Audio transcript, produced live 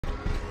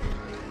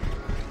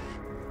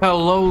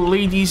Hello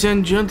ladies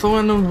and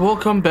gentlemen, and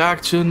welcome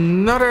back to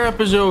another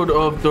episode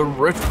of the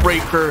Rift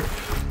Breaker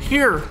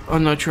here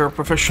on the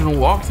Professional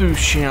Walkthroughs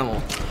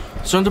channel.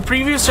 So in the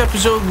previous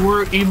episode we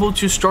were able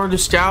to start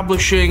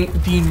establishing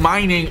the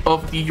mining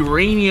of the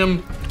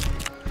uranium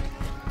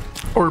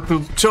or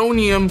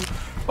plutonium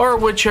or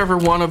whichever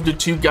one of the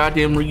two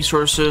goddamn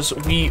resources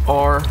we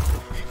are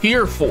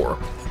here for.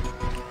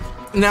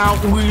 Now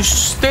we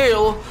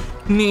still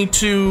need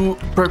to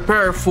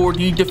prepare for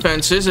the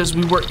defenses, as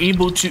we were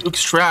able to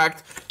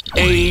extract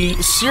a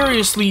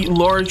seriously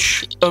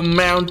large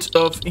amount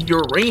of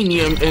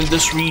uranium in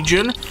this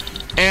region,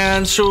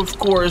 and so of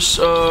course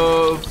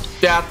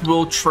that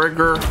will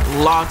trigger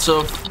lots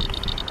of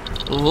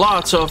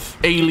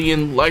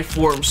alien life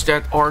forms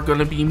that are going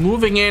to be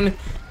moving in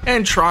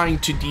and trying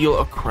to deal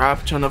a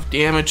crap ton of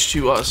damage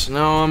to us.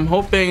 Now I'm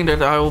hoping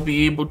that I will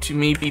be able to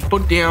maybe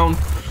put down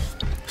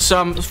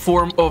some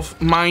form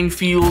of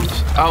minefield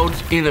out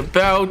and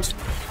about.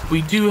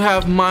 We do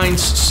have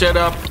mines set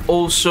up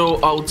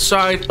also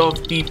outside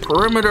of the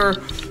perimeter,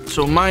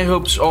 so my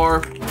hopes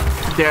are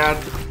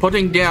that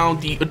putting down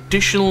the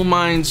additional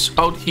mines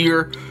out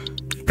here,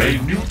 a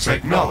new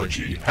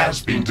technology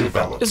has been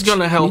developed, is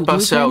gonna help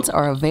us out. Blueprints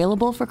are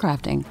available for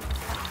crafting.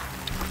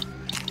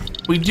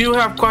 We do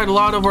have quite a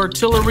lot of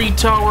artillery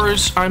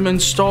towers. I'm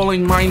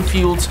installing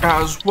minefields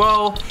as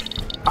well.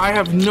 I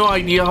have no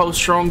idea how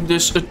strong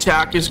this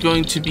attack is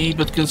going to be,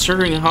 but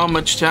considering how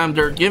much time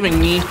they're giving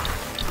me,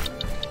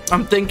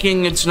 I'm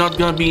thinking it's not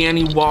going to be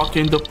any walk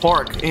in the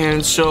park.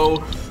 And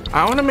so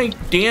I want to make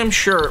damn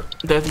sure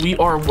that we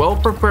are well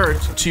prepared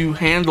to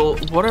handle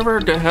whatever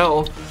the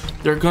hell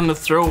they're going to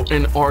throw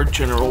in our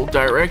general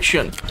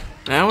direction.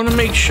 And I want to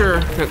make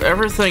sure that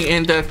everything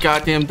in that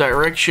goddamn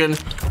direction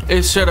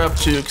is set up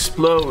to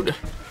explode.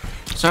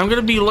 So I'm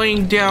going to be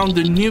laying down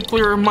the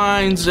nuclear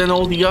mines and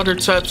all the other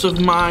types of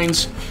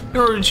mines in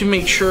order to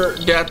make sure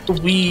that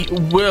we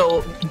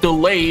will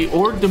delay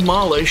or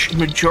demolish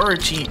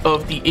majority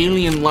of the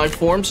alien life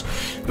forms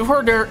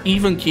before they're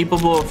even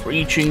capable of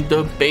reaching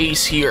the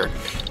base here.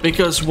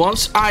 Because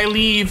once I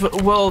leave,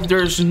 well,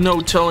 there's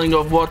no telling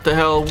of what the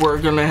hell we're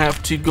going to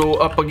have to go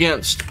up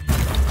against.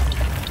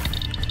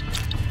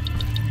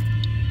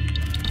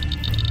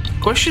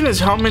 Question is,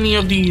 how many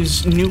of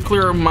these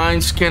nuclear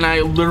mines can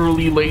I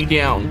literally lay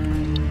down?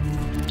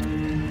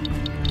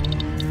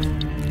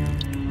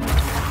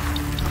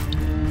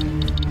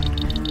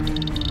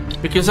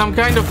 Because I'm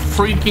kind of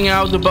freaking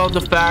out about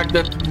the fact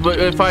that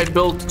if I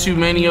build too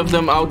many of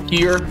them out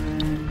here,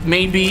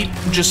 maybe,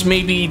 just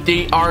maybe,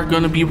 they are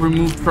gonna be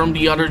removed from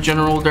the other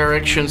general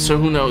direction, so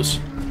who knows.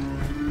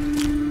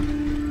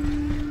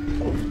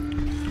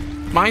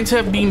 Mines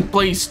have been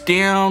placed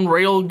down.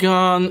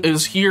 Railgun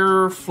is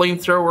here.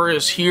 Flamethrower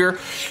is here.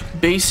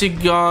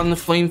 Basic gun,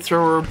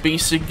 flamethrower,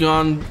 basic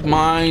gun,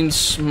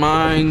 mines.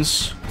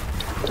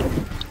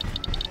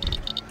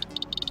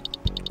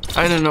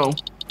 I don't know.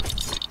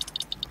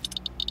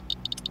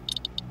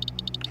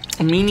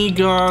 A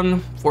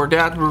minigun. For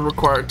that we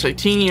require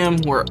titanium.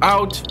 We're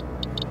out.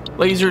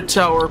 Laser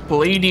tower,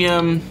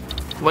 palladium,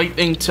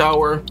 lightning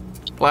tower,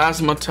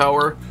 plasma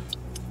tower,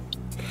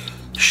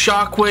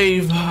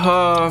 shockwave.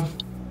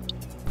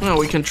 Well,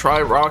 we can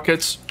try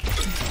rockets.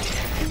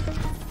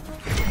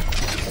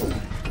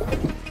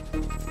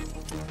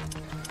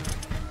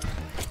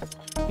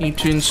 Need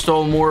to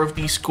install more of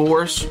these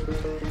cores,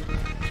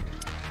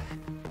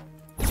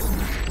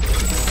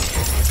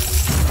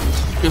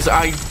 because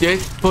I did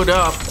put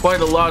up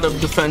quite a lot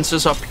of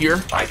defenses up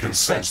here. I can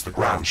sense the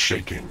ground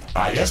shaking.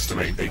 I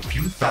estimate a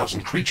few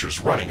thousand creatures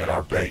running at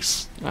our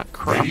base. Ah,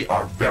 crap. They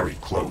are very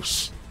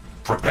close.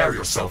 Prepare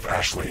yourself,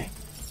 Ashley.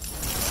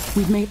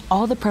 We've made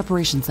all the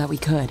preparations that we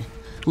could.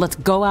 Let's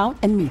go out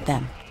and meet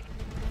them.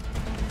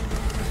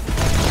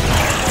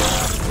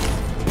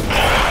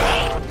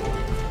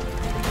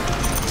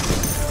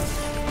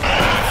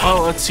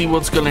 Oh, let's see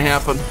what's gonna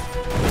happen.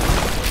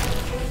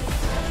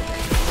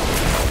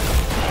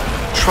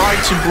 Try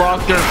to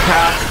block their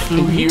path through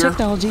New here.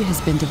 technology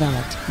has been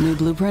developed. New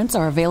blueprints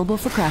are available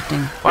for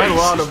crafting. Quite a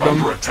lot of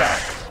them. Under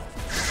attack.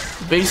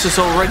 Base is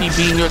already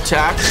being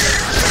attacked.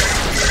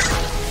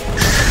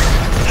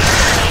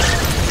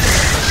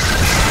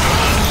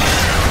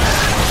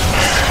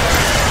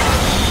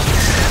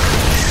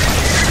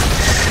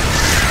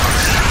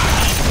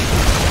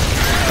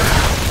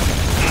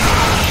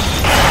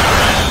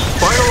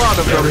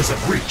 There is a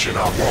breach in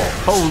our wall.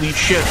 Holy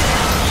shit.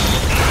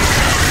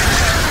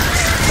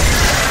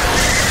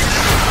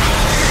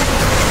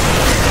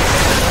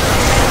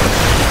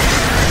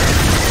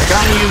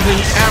 I'm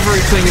using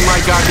everything in my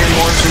goddamn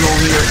arsenal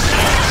here.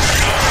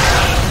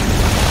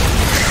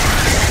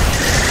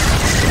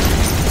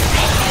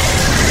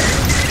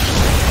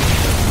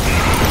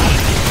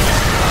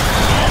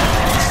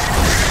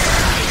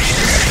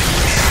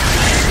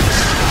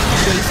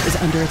 Base is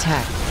under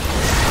attack.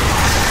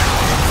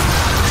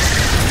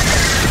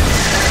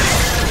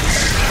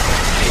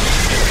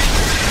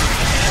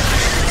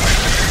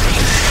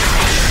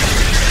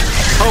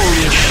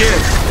 Holy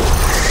shit.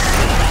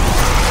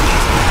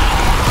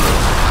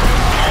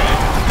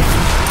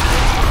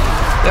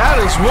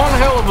 is one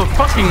hell of a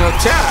fucking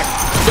attack.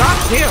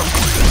 God damn.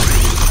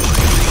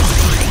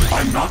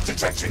 I'm not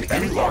detecting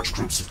any large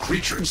groups of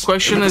creatures. The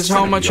question is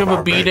how much of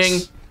a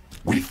beating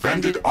we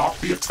fended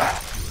off the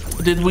attack.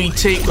 Did we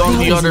take on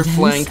the other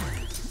flank?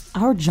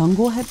 Our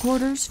jungle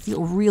headquarters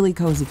feel really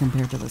cozy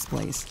compared to this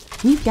place.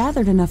 We've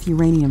gathered enough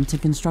uranium to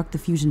construct the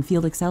fusion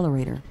field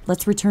accelerator.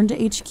 Let's return to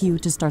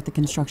HQ to start the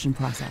construction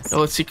process. Now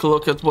let's take a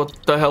look at what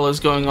the hell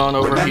is going on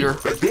over here.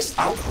 That this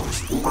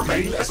outpost will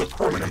remain as a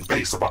permanent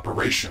base of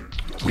operation.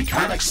 We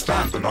can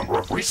expand the number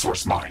of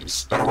resource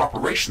mines that are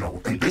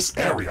operational in this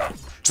area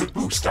to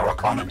boost our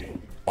economy.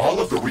 All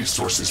of the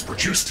resources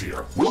produced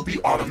here will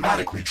be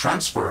automatically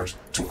transferred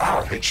to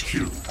our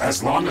HQ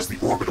as long as the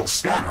orbital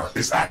scanner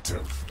is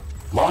active.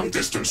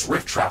 Long-distance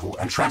rift travel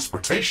and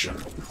transportation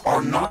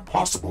are not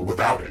possible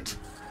without it.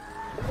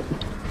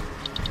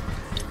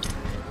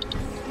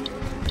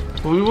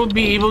 We will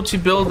be able to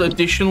build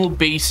additional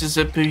bases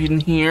up in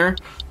here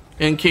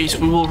in case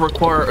we will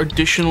require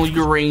additional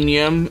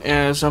uranium,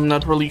 as I'm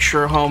not really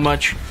sure how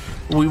much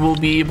we will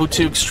be able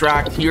to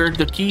extract here.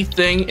 The key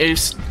thing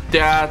is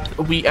that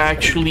we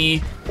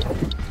actually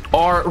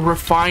are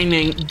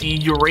refining the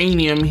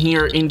uranium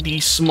here in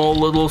these small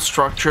little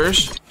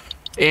structures.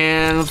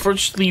 And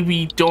unfortunately,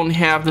 we don't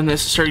have the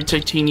necessary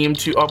titanium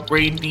to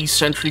upgrade these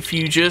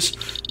centrifuges,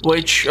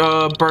 which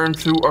burn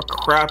through a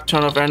crap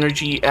ton of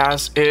energy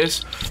as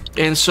is.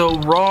 And so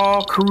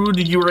raw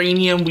crude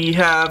uranium, we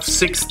have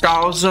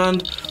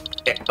 6,000,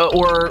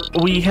 or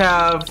we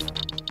have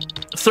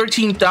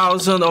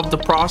 13,000 of the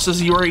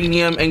processed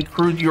uranium, and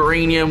crude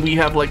uranium, we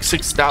have like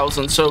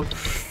 6,000. So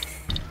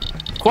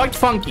quite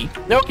funky.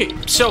 Okay,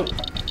 so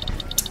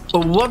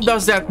what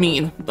does that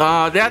mean?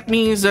 That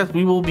means that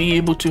we will be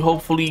able to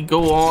hopefully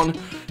go on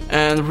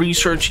and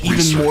research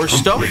even more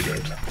stuff.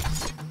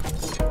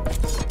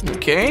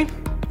 Okay.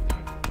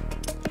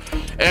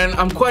 And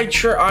I'm quite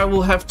sure I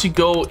will have to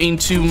go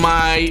into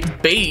my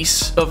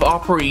base of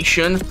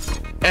operation,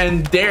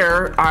 and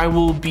there I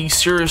will be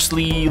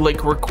seriously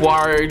like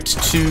required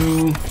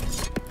to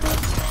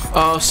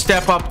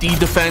step up the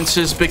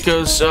defenses,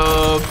 because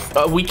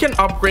we can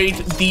upgrade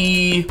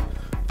the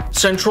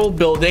central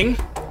building,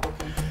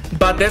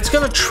 but that's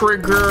gonna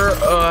trigger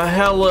a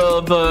hell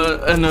of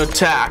an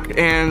attack,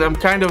 and I'm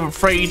kind of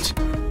afraid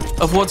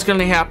of what's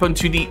gonna happen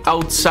to the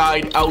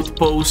outside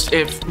outpost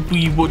if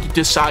we would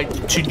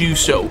decide to do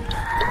so.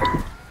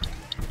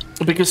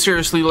 Because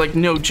seriously, like,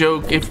 no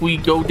joke, if we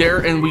go there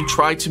and we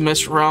try to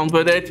mess around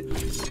with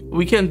it,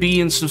 we can be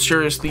in some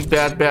seriously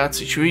bad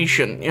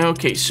situation.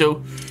 Okay,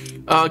 so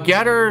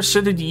gather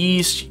City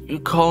East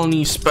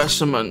colony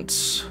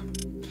specimens.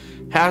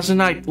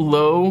 Hazanite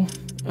low.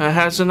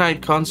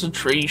 Hazanite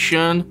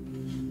concentration,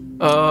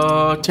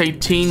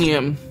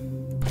 titanium,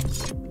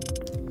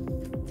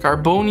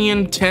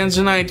 carbonium,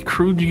 tanzanite,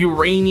 crude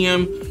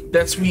uranium.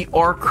 That's we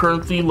are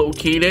currently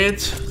located.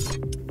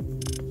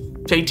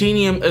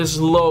 Titanium is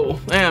low.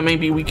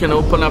 Maybe we can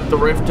open up the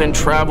rift and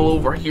travel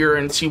over here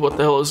and see what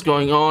the hell is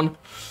going on.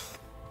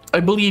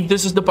 I believe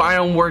this is the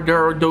biome where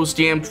there are those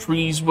damn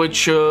trees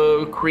which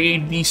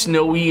create the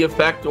snowy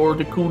effect or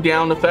the cool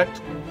down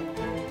effect.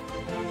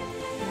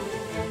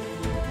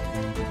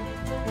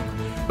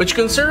 Which,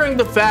 considering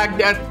the fact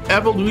that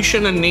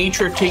evolution and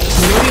nature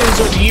takes millions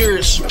of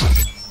years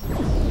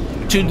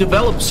to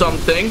develop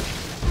something,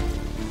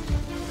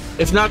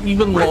 if not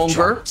even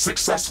longer.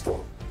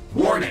 Successful.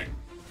 Warning.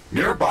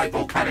 Nearby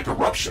volcanic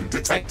eruption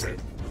detected.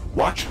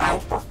 Watch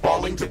out for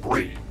falling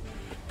debris.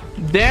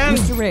 Then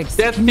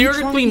that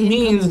theoretically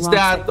means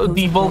that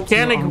the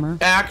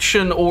volcanic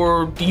action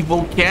or the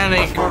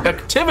volcanic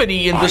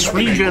activity in this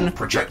region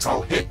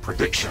projectile hit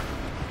prediction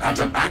and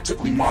I'm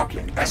actively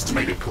marking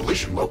estimated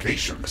collision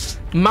locations.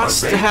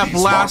 Must have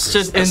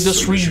lasted in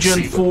this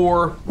region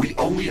for we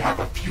only have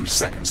a few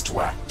seconds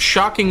to act.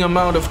 Shocking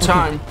amount of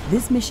time.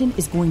 This mission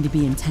is going to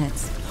be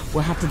intense.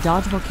 We'll have to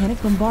dodge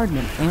volcanic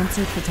bombardment and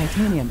search for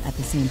titanium at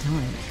the same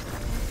time.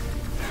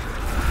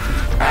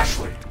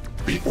 Ashley,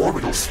 the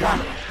orbital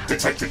scanner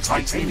detected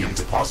titanium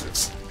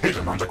deposits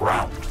hidden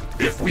underground.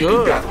 If we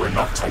can gather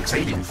enough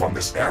titanium from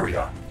this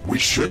area, we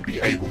should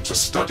be able to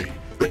study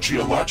the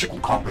geological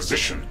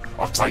composition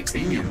of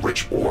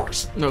titanium-rich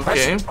ores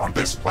present on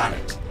this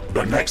planet.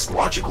 The next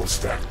logical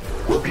step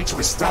will be to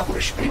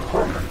establish a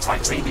permanent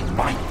titanium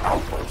mining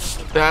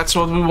outpost. That's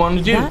what we want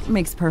to do. That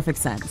makes perfect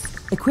sense.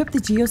 Equip the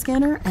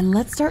geoscanner and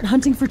let's start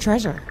hunting for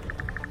treasure.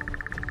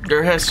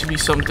 There has to be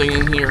something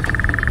in here.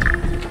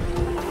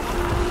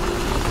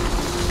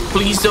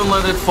 Please don't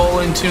let it fall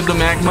into the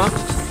magma.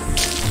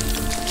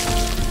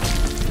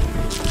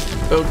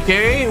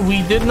 Okay,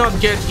 we did not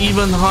get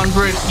even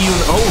 100 even.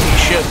 Holy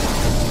shit.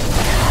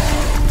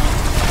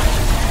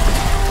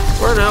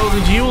 Where the hell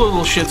did you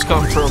little shits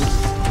come from?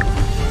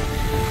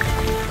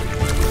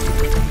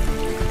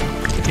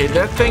 Okay,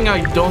 that thing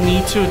I don't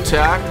need to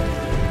attack.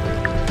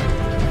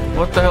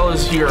 What the hell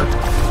is here?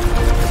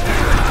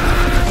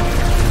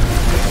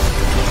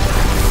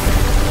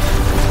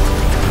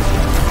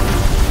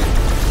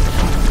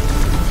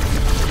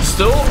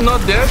 Still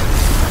not dead?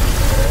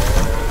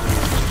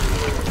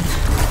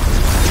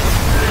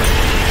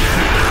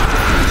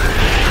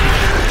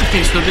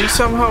 Okay, so they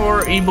somehow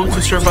are able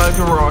to survive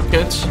the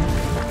rockets.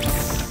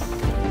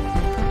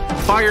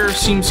 Fire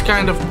seems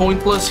kind of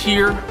pointless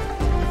here.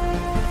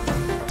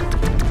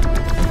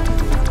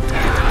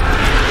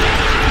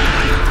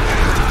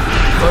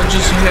 Let's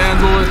just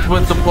handle it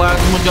with the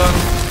plasma gun.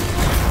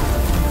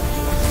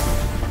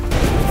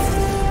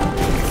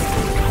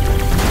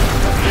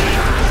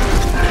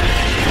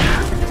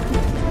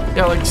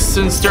 Yeah, like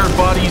since their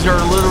bodies are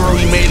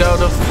literally made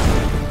out of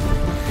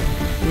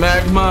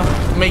magma,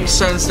 makes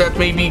sense that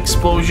maybe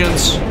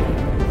explosions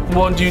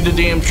won't do the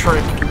damn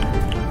trick.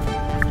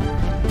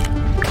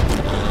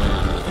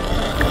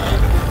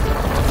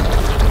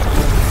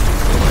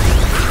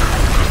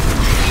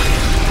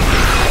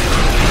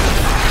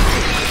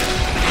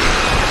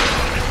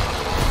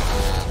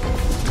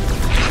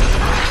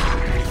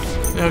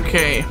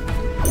 Okay.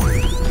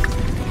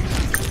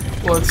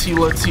 Let's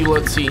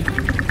see.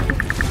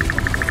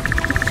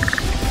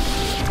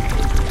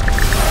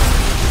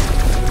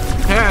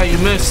 Yeah, you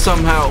missed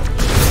somehow.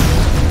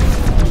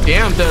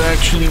 Damn, that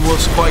actually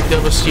was quite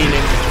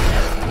devastating.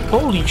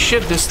 Holy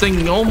shit, this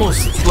thing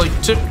almost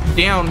like took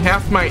down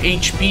half my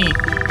HP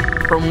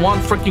from one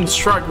freaking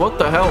strike. What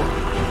the hell?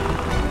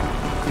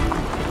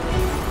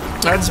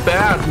 That's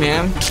bad,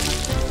 man.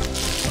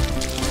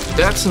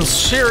 That's some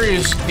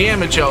serious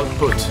damage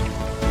output.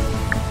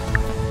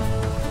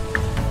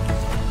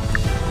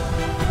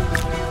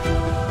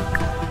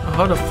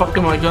 How the fuck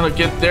am I gonna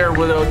get there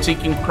without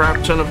taking a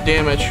crap ton of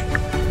damage?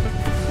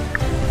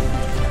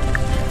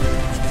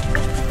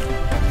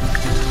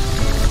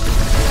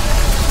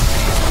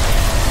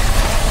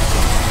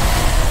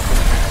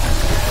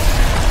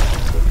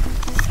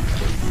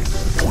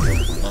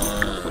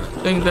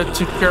 I think that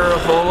took care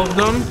of all of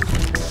them.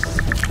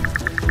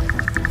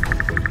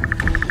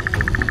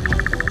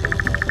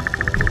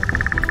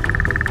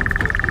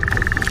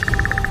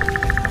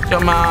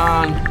 Come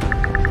on.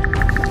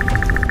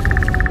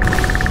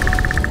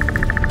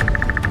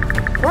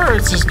 Where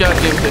is this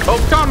goddamn thing? Oh,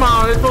 come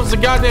on. It was the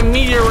goddamn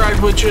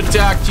meteorite which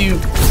attacked you,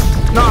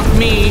 not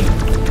me.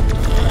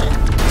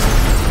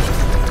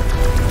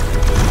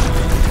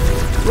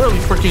 Really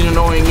freaking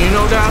annoying, you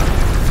know that?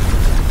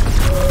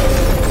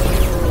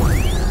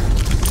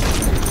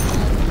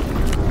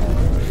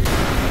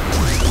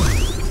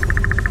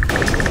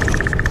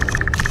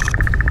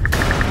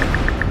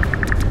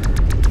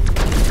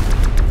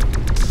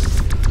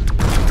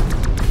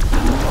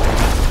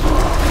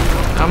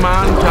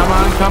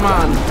 Come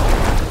on.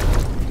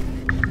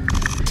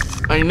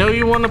 I know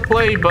you want to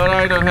play, but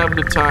I don't have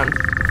the time.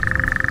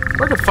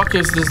 Where the fuck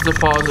is this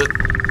deposit?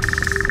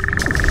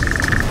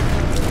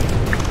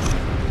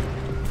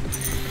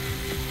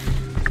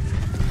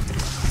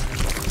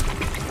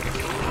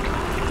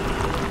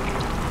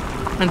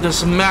 And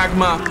this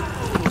magma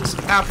is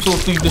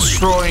absolutely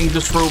destroying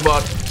this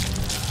robot.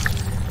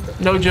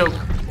 No joke.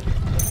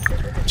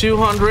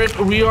 200.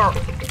 We are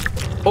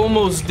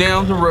almost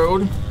down the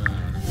road.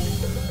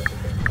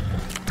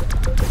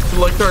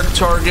 Like our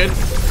target.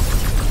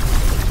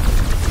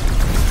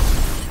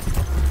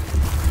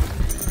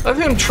 Let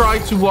him try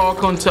to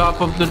walk on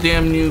top of the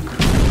damn nuke.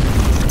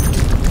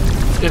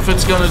 If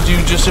it's gonna do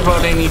just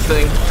about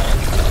anything.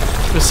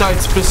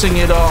 Besides pissing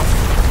it off.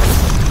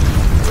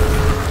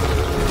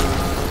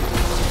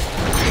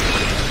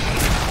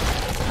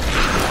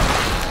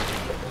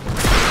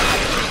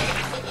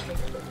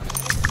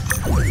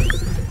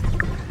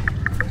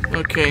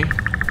 Okay.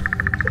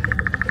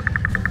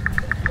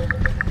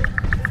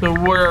 So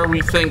where are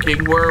we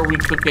thinking? Where are we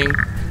cooking?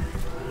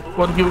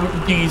 What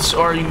goodies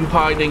are you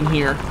hiding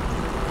here?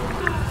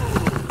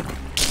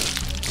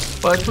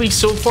 Well, at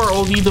least so far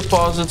all the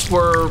deposits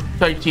were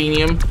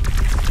titanium,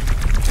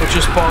 which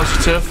is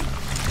positive.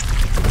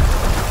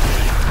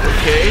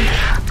 Okay.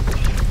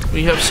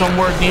 We have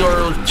somewhere the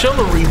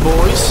artillery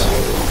boys.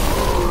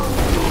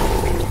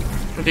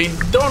 They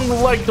don't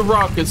like the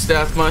rockets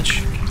that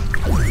much.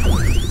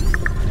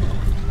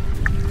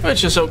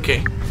 Which is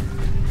okay.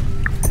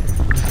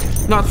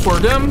 Not for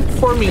them,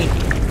 for me.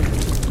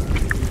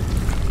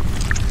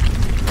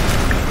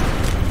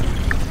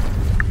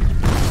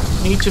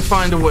 Need to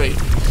find a way.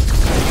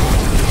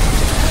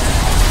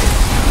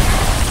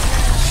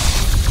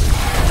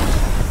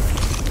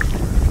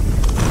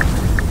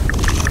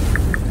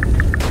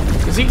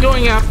 Is he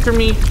going after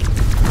me? I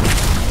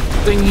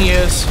think he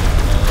is.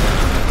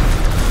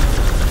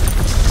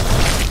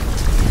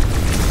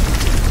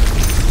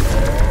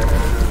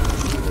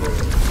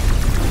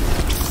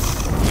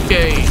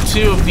 Okay,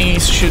 2 of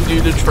these should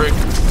do the trick.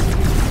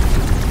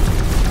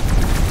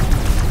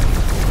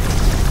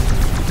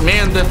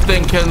 Man, that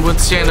thing can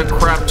withstand a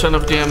crap ton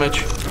of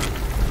damage.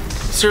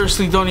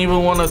 Seriously, don't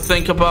even want to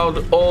think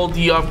about all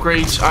the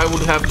upgrades I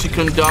would have to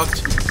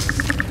conduct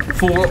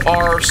for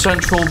our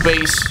central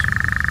base.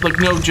 Like,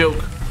 no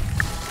joke.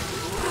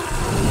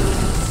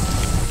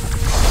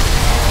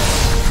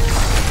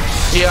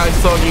 Yeah, I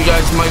thought you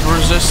guys might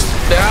resist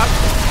that.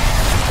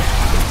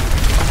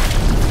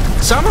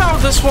 Somehow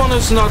this one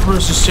is not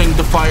resisting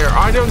the fire.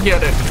 I don't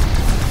get it.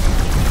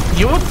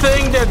 You would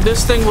think that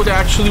this thing would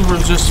actually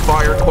resist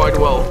fire quite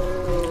well.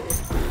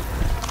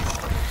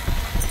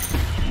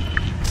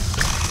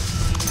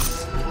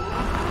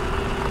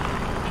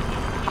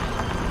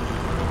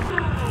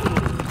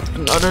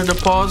 another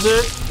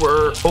deposit.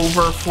 We're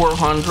over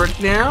 400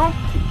 now.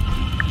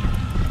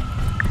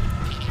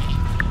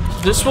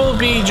 This will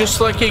be just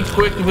like a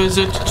quick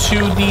visit to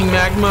the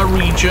magma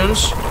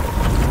regions.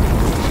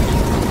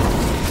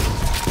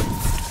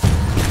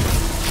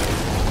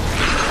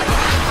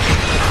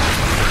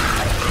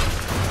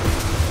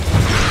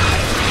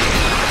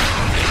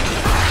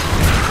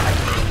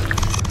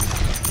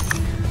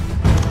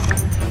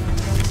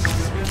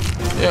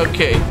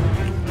 Okay.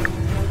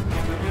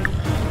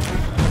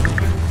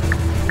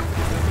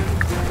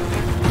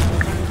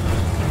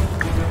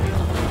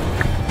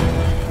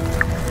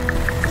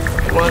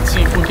 Let's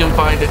see if we can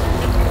find it.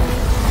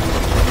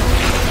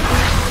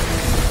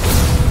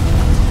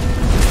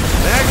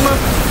 Magma.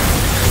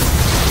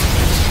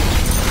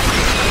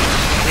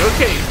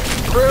 Okay,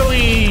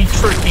 really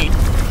tricky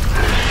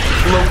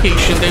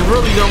location. They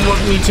really don't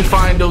want me to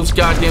find those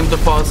goddamn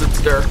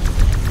deposits there.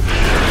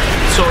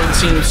 So it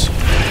seems.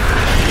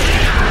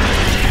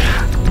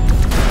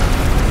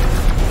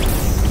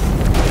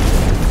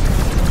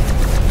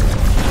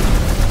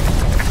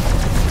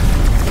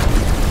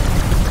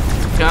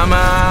 Come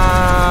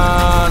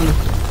on!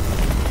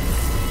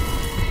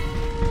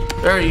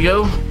 There you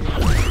go.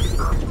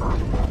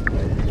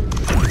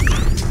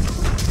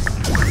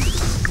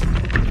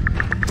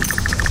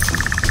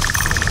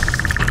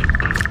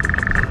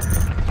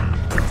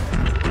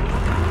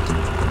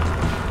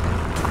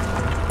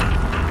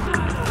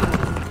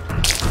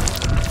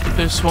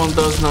 This one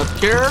does not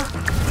care.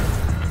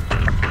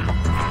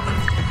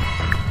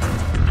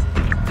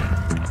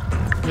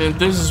 And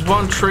this is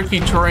one tricky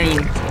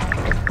terrain.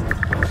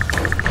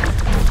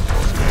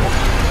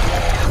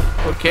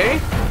 Okay.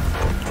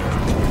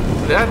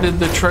 That did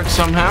the trick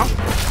somehow.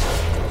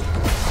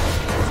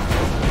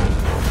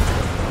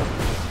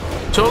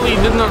 Totally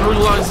did not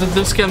realize that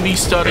this can be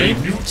studied. A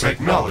new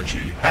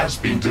technology has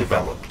been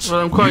developed. But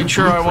I'm quite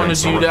sure I want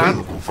to do that.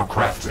 For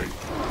crafting.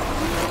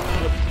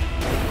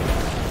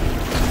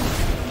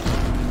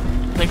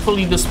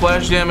 Thankfully, the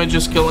splash damage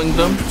is killing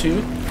them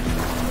too.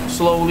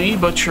 Slowly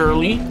but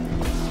surely.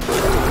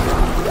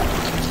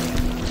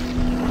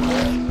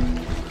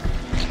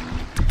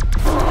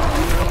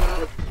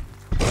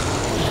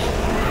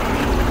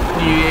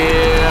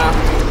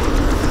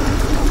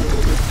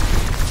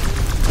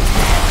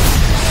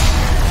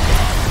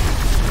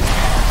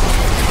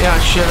 Yeah,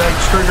 shit, I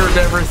triggered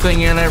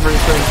everything and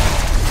everything.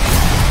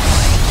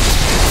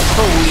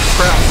 Holy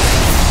crap.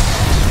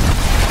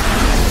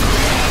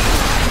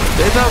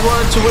 They not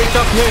wanted to wake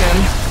up, man.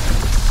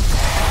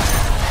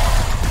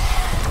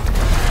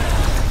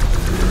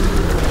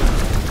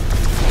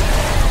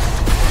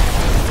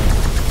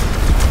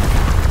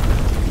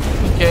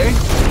 Okay,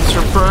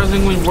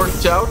 surprisingly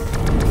worked out.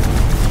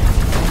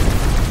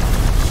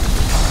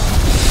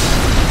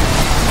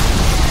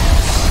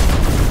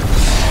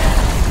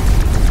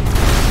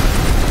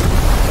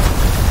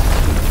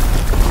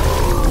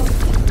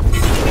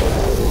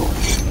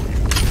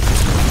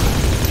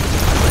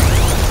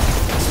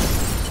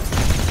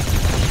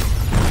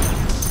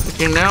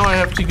 Okay, now I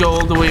have to go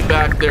all the way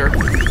back there.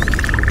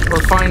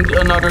 Or find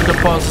another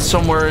deposit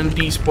somewhere in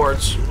these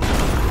parts.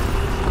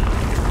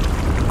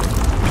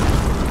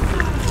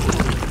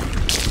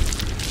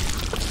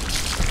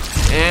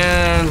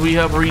 And we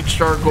have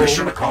reached our goal.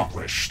 Mission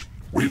accomplished.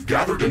 We've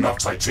gathered enough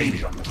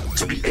titanium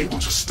to be able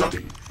to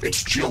study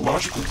its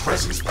geological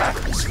presence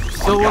patterns.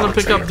 Still want to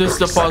pick up this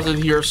deposit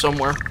here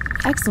somewhere.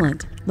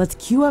 Excellent. Let's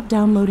queue up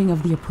downloading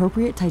of the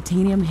appropriate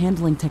titanium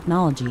handling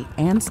technology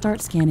and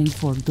start scanning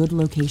for a good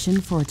location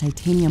for a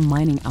titanium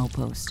mining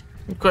outpost.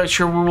 I'm quite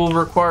sure we will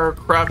require a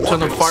crap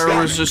ton of fire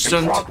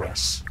resistant.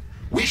 Progress.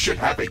 We should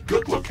have a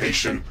good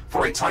location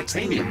for a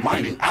titanium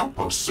mining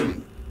outpost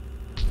soon.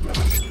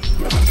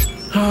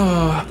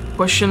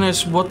 Question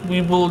is what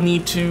we will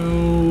need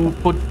to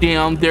put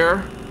down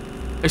there.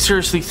 I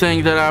seriously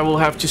think that I will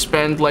have to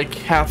spend like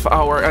half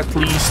hour at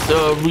least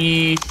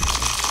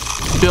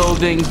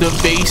rebuilding the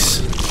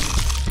base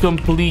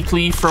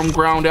completely from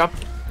ground up.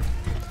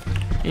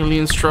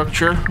 Alien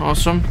structure,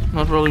 awesome.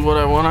 Not really what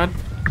I wanted,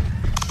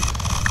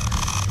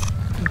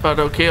 but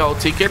okay, I'll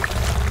take it.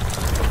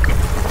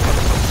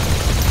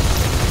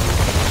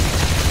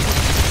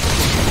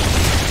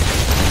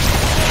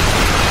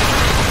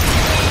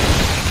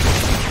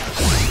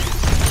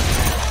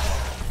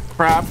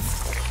 Crap.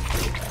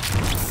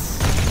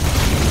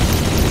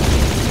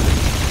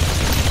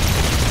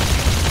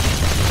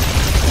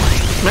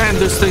 Man,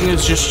 this thing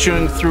is just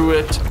chewing through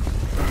it.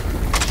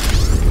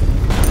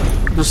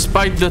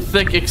 Despite the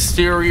thick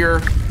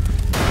exterior,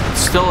 it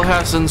still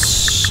has a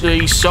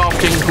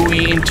soft and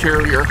gooey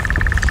interior.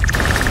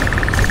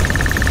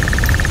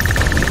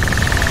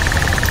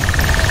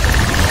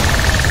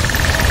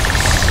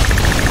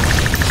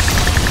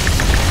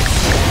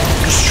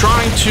 Just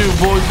trying to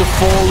avoid the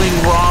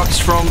falling rocks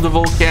from the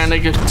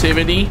volcanic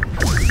activity.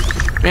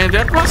 Man,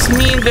 that must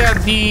mean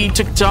that the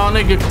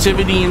tectonic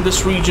activity in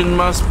this region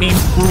must be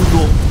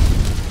brutal.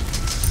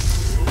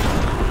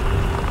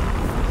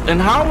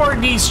 And how are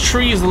these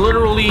trees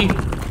literally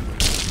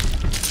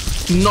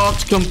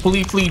not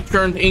completely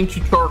turned into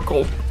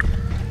charcoal?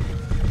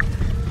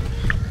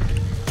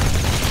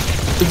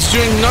 It's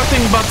doing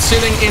nothing but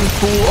sitting in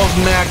pool of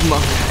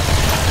magma.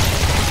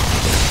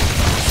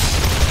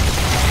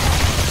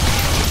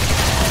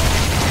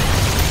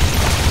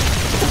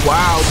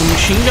 Wow, the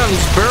machine gun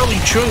is barely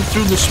chewing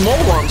through the small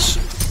ones.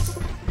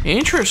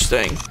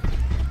 Interesting.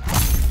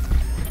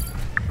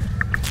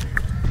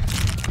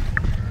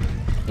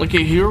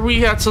 Okay, here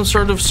we had some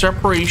sort of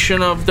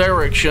separation of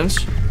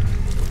directions.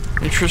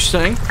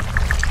 Interesting.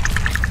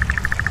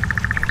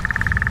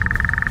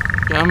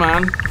 Come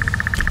on.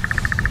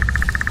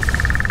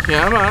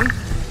 Come on.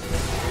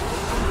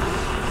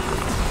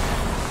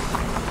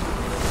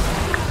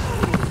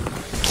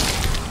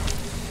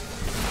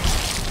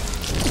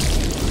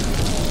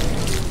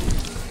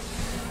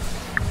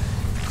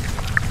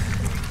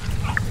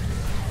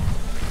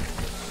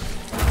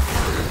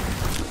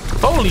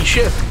 Holy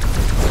shit.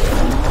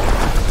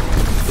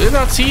 Did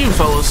not see you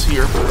fellas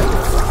here.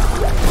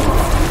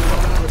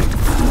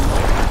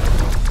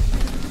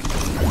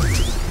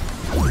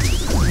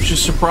 Which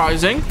is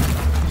surprising.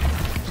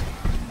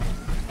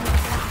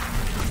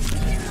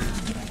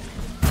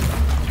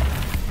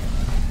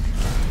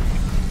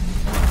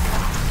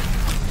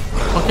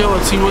 Okay,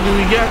 let's see what do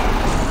we get.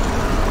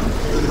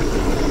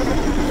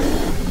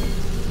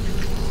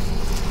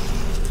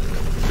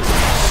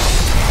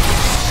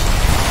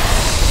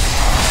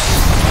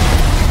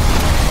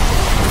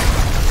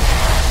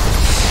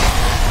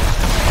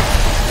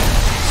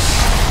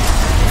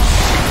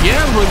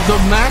 Yeah, with the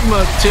magma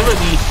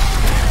activity.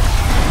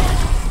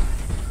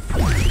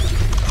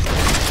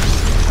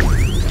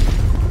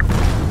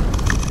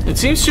 It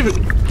seems to be,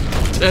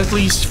 at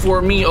least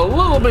for me, a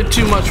little bit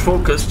too much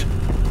focused.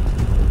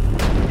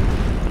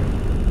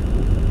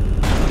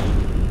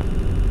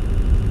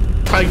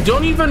 I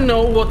don't even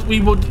know what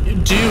we would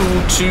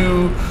do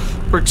to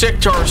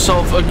protect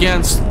ourselves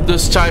against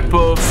this type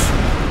of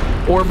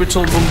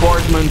orbital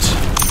bombardment.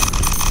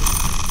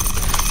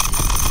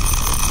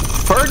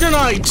 For the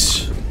night.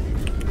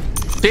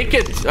 Take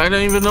it. I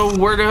don't even know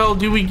where the hell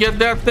do we get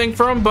that thing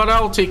from, but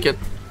I'll take it.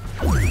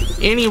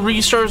 Any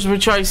resource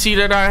which I see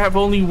that I have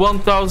only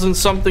 1,000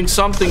 something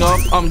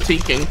of, I'm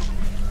taking.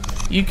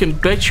 You can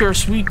bet your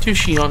sweet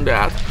tushy on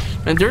that.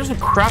 And there's a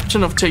crap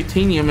ton of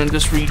titanium in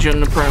this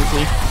region,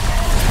 apparently.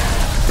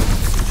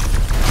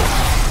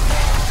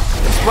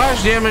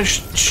 Splash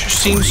damage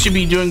seems to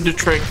be doing the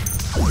trick.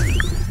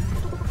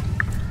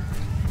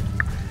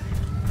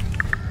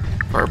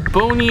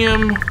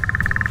 Carbonium.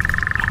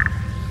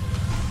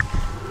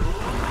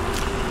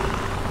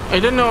 I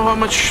don't know how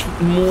much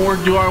more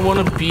do I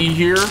want to be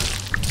here.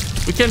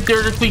 We can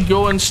theoretically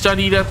go and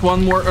study that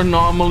one more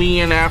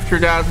anomaly, and after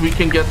that we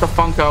can get the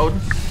funk out.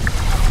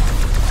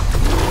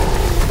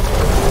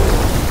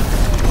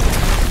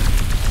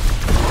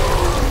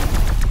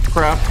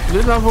 Crap,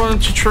 did not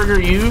want to trigger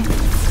you,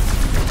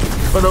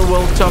 but a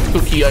well tough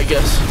cookie, I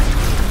guess.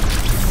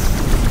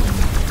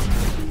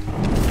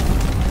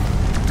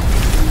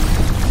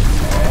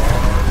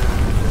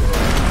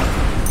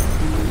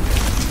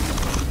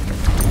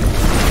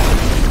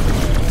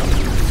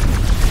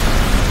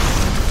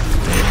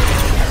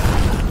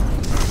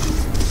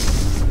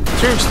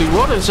 Seriously,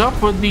 what is up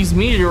with these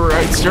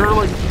meteorites? They're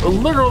like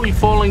literally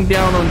falling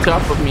down on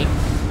top of me.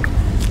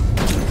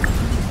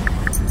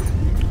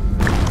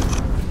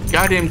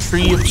 Goddamn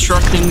tree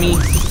obstructing me.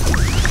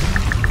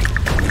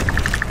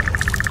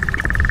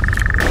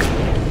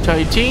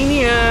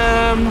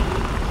 Titanium.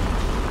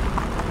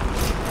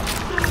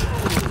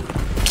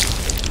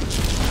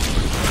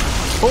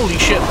 Holy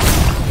shit.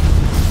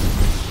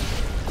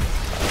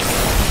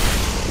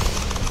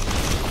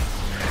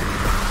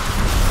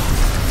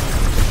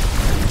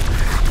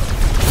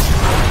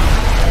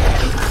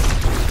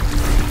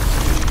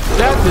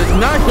 That did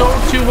not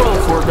go too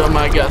well for them,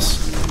 I guess.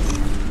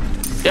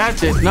 That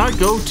did not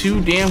go too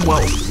damn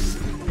well.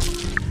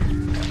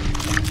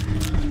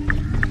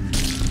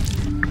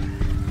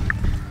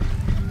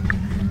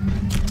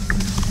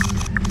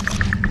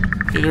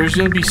 Okay, there's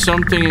gonna be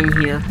something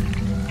in here.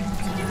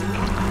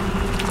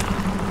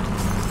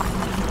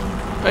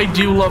 I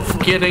do love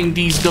getting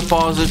these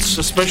deposits,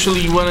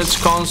 especially when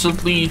it's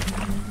constantly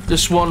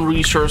this one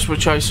resource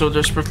which I so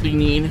desperately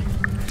need.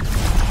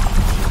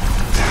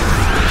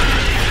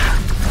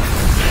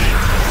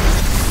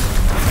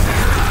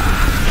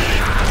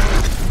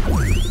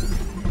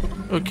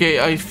 Okay,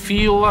 I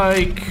feel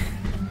like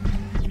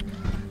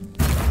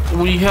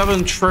we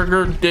haven't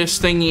triggered this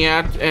thing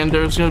yet, and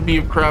there's gonna be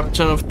a crap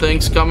ton of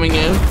things coming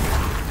in.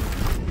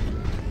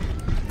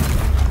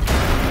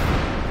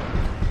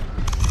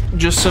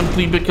 Just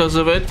simply because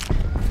of it.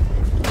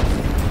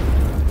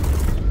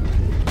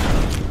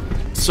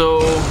 So,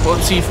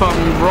 let's see if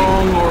I'm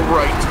wrong or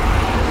right.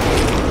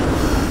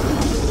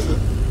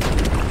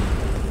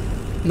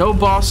 No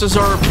bosses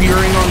are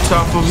appearing on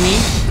top of me.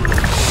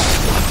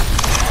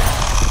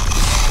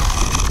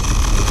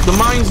 The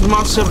mines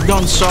must have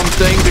done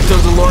something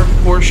because a large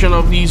portion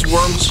of these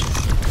worms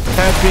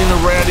have been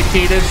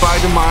eradicated by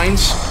the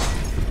mines.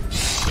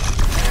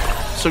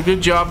 So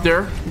good job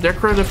there.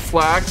 Decorative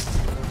flag.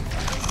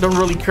 Don't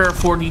really care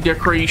for the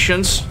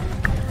decorations.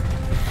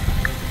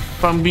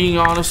 if I'm being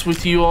honest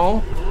with you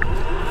all.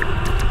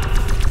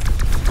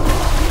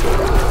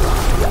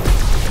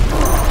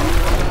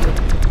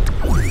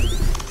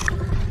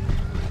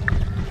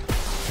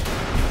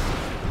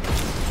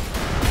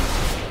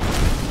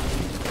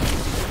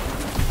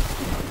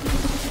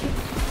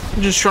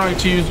 I'm just trying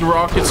to use the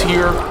rockets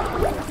here.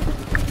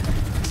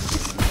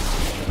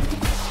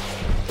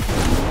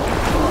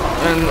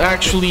 And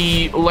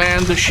actually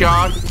land the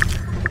shot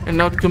and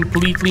not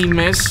completely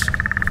miss.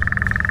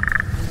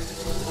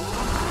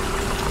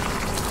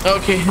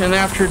 Okay, and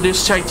after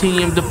this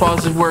titanium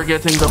deposit, we're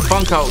getting the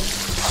funk out.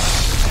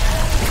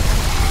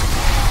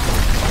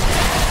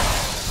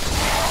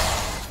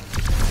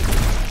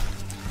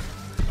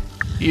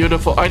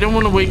 Beautiful. I don't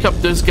want to wake up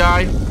this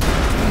guy.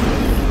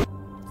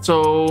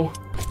 So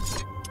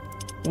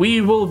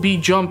we will be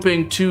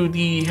jumping to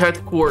the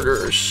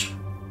headquarters.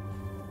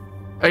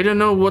 I don't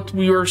know what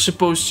we are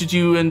supposed to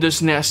do in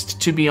this nest,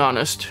 to be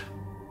honest.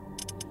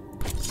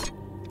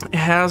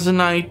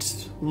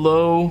 Hazanite,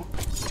 low,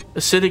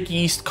 acidic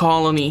yeast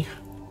colony.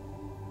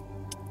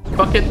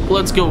 Fuck it,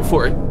 let's go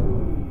for it.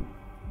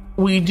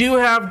 We do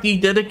have the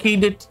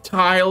dedicated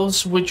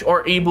tiles which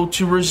are able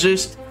to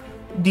resist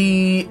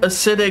the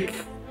acidic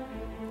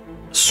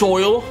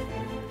soil.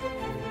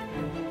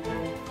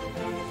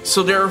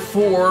 So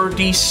therefore,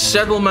 the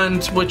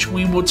settlement which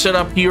we would set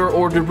up here,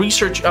 or the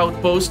research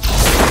outpost,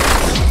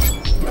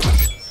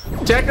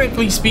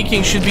 technically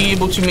speaking, should be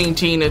able to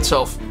maintain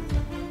itself.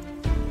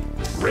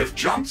 With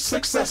jumps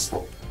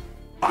successful,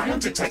 I am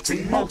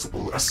detecting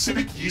multiple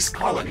acidic yeast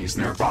colonies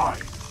nearby.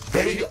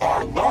 They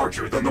are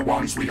larger than the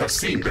ones we have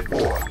seen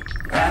before,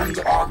 and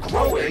are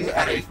growing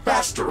at a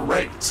faster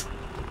rate.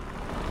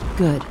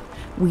 Good.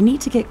 We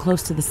need to get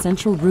close to the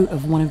central root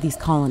of one of these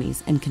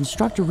colonies and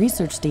construct a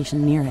research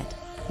station near it.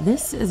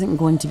 This isn't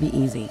going to be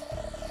easy.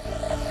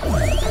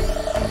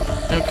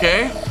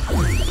 Okay.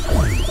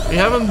 We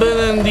haven't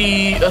been in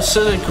the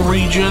acidic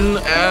region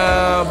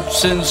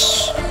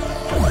since,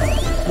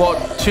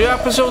 what, 2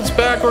 episodes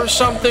back or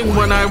something,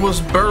 when I was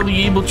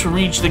barely able to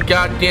reach the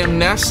goddamn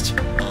nest.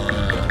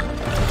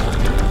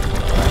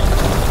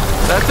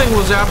 That thing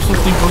was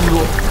absolutely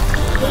brutal.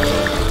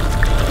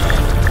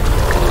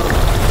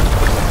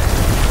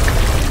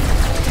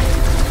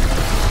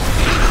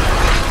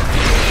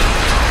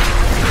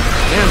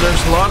 Man,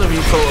 there's a lot of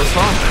you fellas,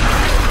 huh?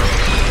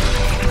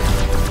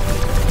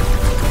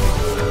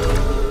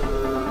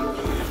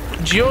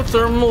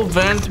 Geothermal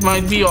vent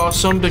might be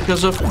awesome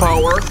because of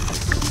power.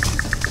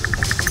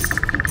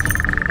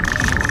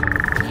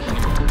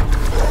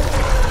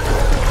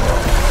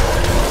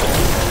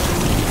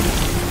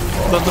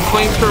 But the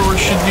flamethrower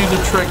should do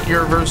the trick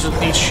here versus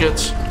these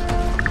shits.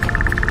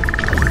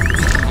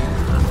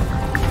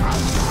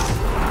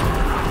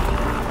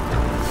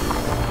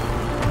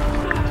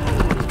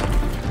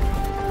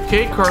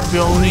 Okay,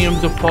 carbonium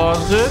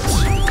deposit.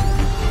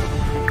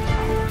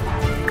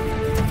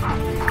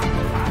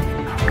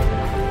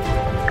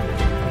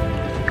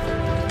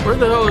 Where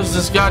the hell is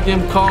this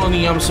goddamn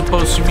colony I'm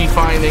supposed to be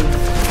finding?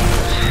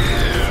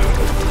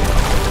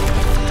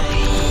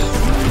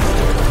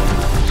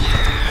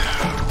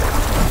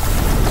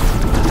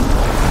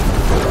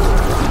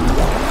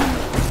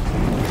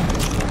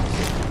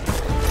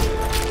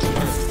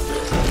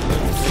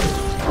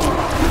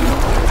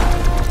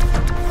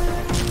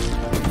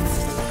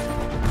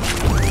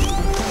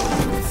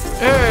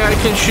 Hey, I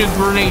can shoot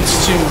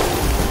grenades too.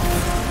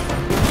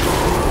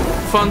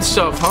 Fun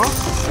stuff, huh?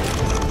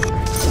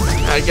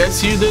 I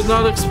guess you did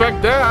not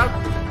expect that.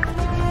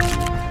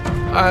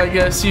 I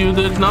guess you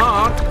did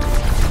not.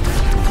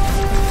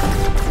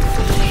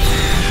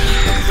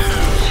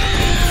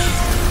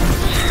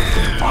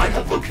 I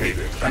have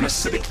located an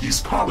acidic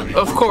yeast colony.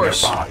 Of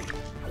course. Nearby.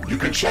 You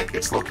can check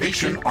its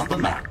location on the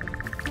map.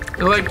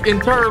 Like,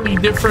 entirely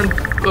different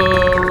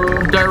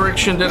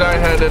direction that I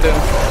had it in.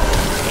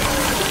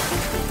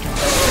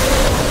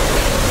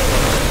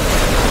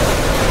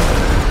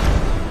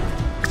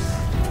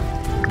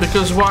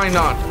 Because why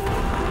not?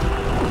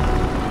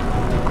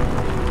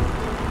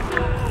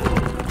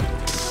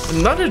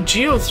 Another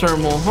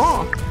geothermal,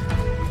 huh?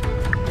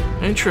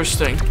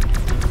 Interesting.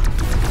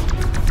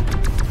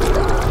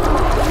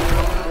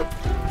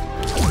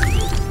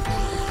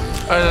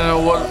 I don't know,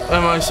 what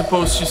am I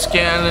supposed to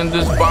scan in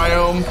this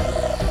biome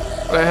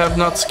that I have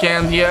not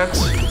scanned yet?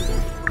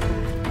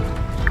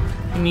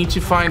 I need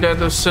to find that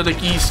acidic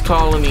yeast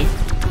colony.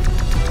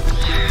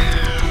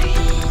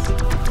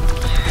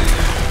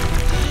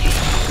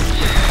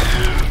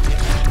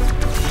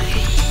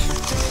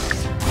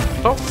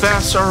 How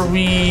fast are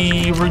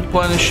we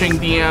replenishing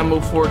the ammo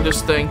for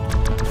this thing?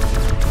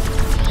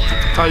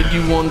 I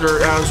do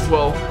wonder as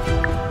well.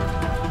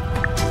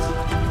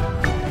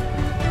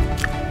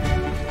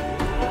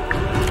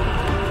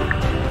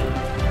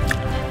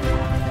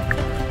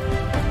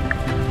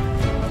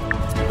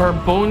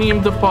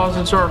 Carbonium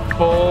deposits are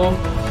full.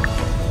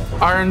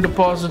 Iron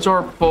deposits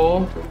are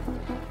full.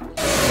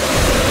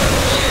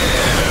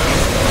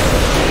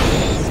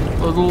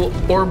 Little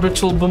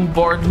orbital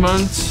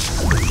bombardment.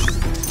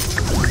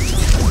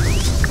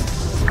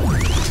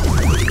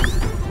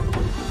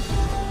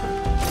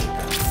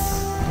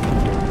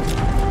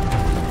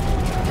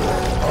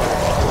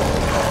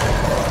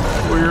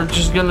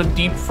 just gonna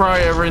deep fry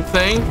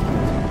everything,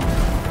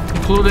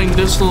 including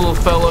this little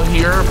fella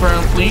here,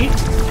 apparently,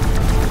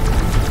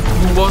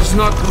 who was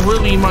not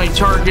really my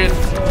target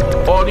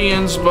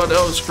audience, but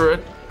oh, screw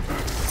it.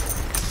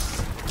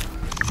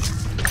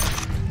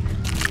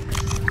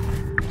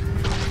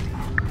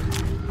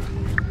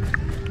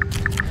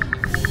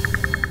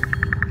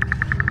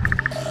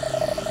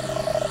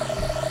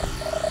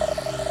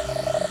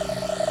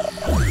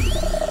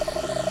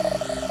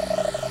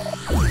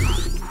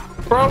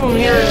 Problem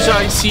here is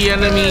I see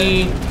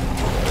enemy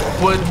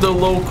with the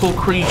local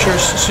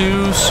creatures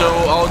too, so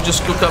I'll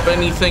just cook up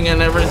anything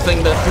and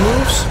everything that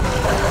moves.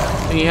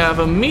 We have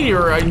a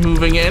meteorite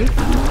moving in.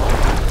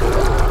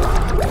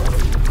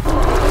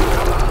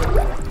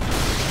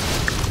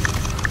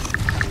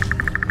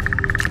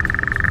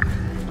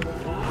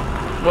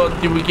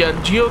 What do we get?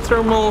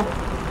 Geothermal.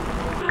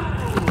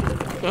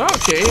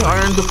 Okay,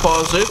 iron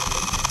deposit.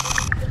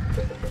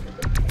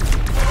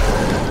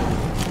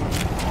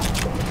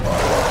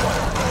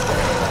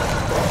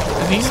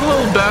 These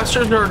little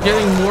bastards are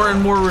getting more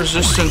and more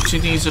resistant to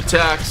these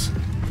attacks.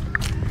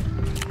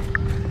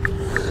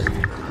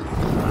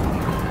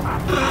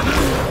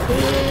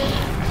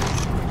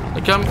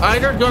 Like, I'm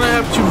either gonna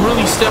have to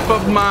really step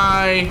up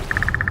my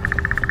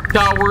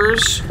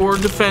towers or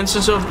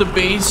defenses of the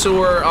base,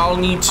 or I'll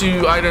need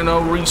to, I don't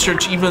know,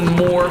 research even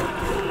more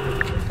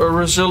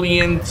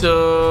resilient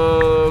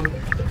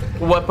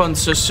weapon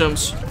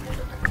systems.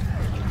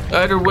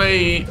 Either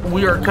way,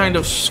 we are kind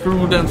of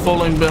screwed and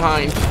falling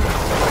behind.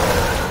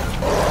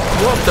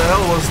 What the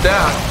hell was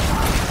that?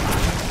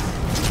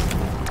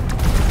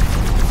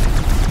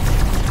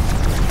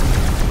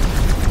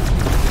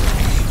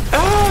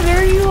 Oh,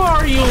 there you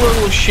are, you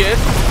little shit.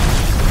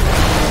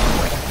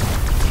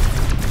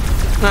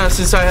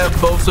 Since I have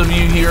both of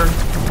you here.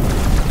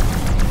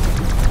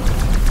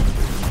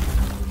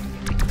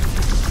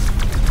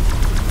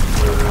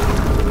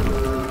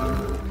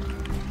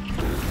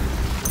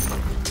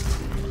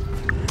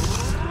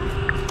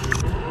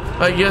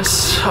 I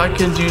guess I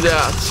can do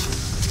that.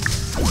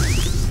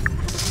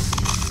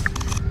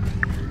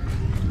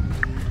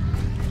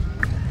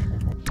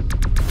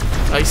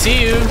 I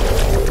see you.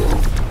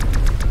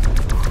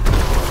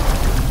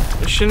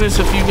 Question is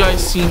if you guys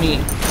see me.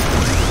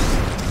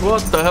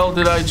 What the hell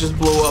did I just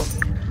blow up?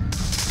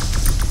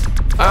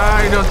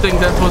 I don't think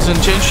that was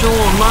intentional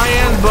on my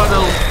end, but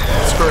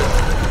screw it.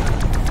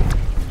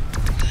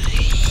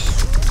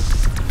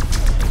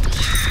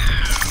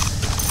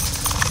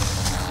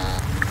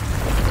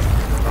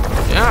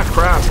 Yeah,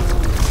 crap.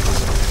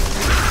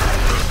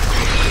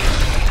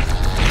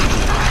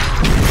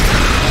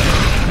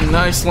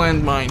 Nice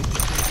landmine.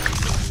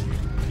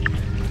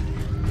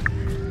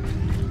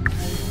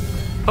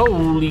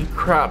 Holy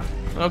crap.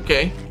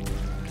 Okay.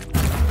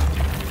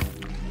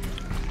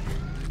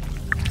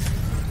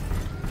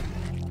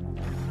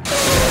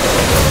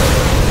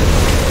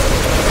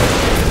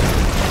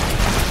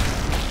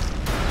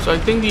 So I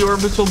think the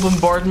orbital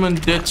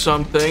bombardment did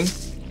something.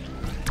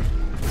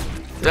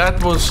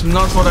 That was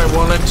not what I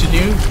wanted to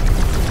do.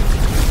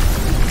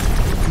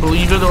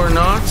 Believe it or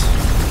not.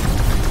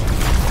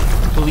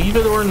 Believe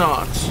it or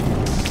not.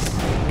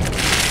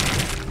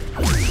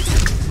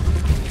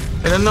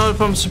 I don't know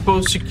if I'm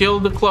supposed to kill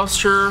the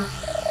cluster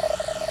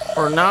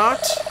or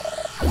not.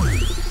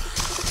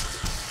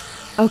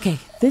 Okay,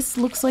 this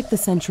looks like the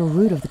central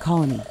route of the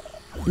colony.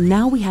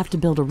 Now we have to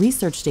build a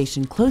research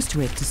station close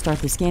to it to start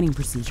the scanning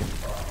procedure.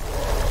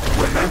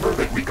 Remember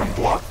that we can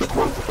block the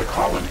growth of the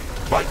colony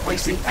by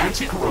placing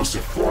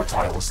anti-corrosive floor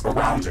tiles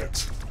around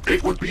it.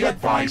 It would be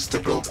advised to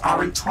build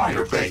our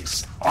entire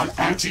base on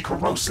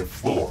anti-corrosive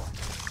floor.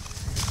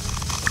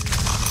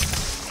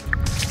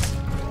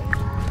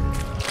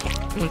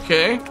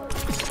 Okay.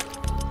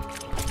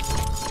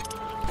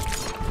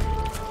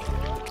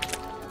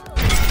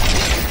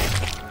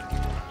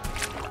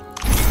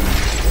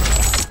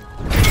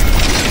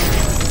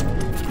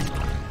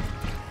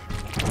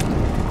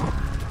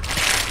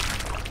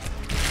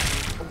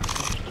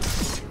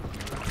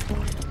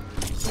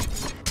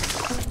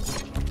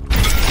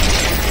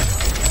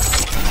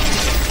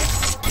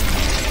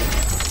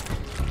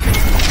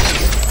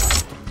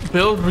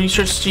 Build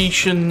research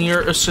station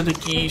near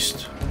Acidic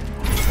East.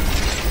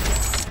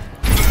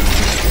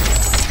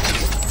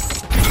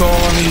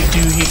 Colony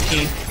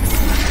doohickey.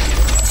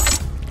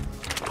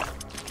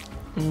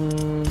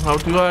 How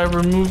do I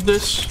remove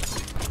this?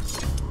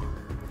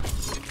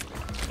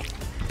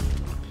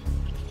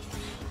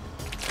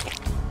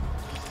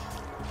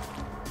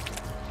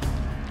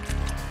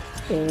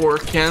 Or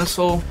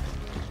cancel?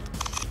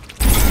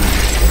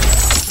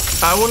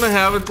 I want to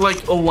have it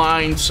like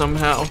aligned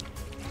somehow.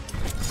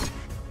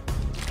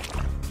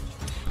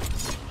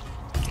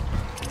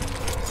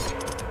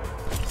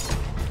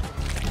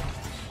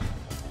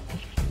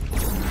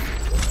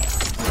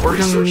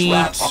 Research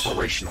lab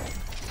operational.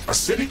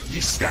 Acidic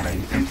yeast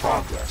scanning in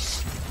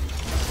progress.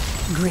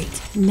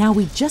 Great. Now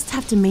we just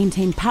have to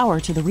maintain power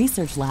to the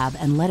research lab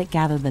and let it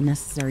gather the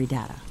necessary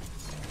data.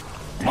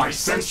 My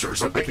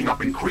sensors are picking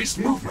up increased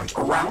movement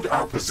around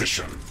our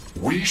position.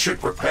 We should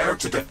prepare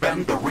to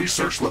defend the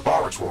research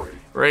laboratory.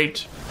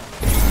 Right.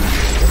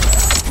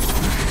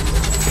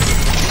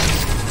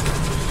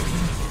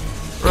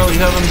 Really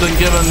haven't been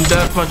given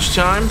that much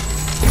time.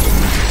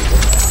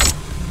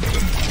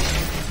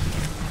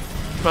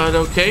 But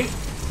okay.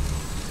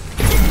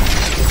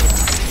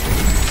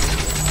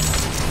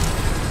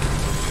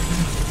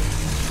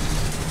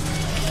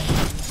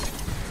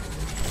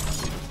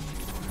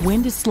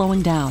 Wind is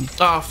slowing down.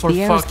 Ah, for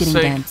the air is fuck's getting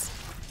sake. dense.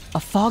 A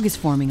fog is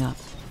forming up.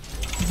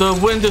 The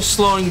wind is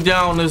slowing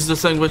down is the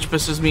thing which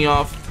pisses me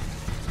off.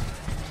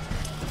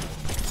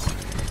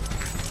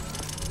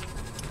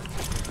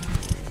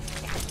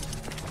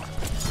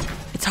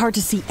 It's hard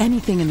to see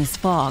anything in this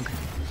fog.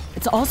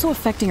 It's also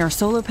affecting our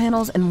solar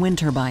panels and wind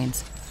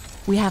turbines.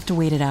 We have to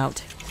wait it out.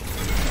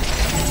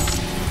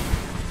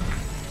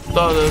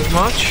 Thought as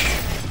much.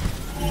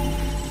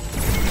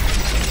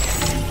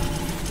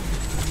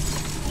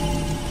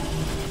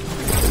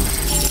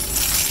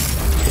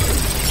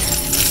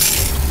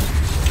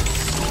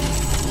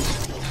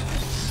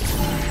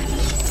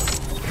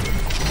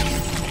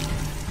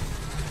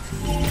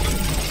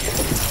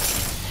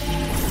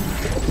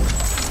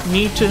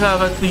 Need to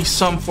have at least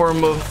some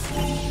form of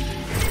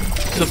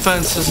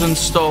defenses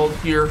installed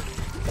here.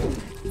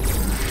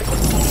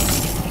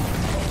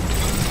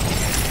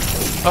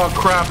 Oh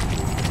crap.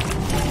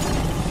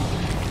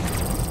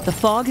 The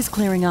fog is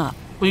clearing up.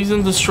 Please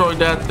don't destroy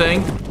that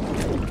thing.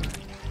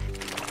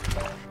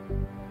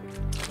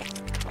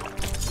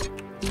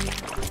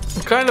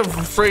 I'm kind of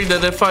afraid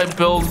that if I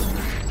build...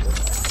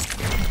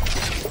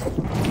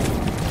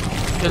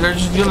 Yeah, they're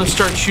just gonna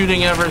start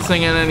shooting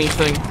everything and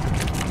anything.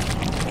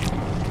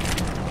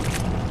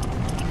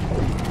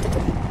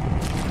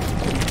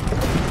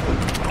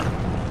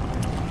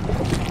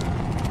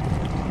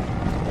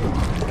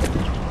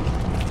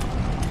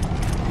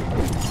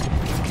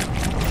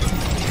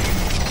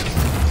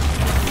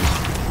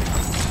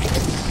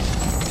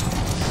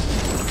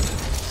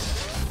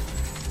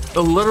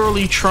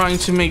 Literally trying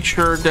to make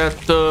sure that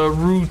the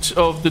root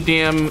of the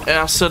damn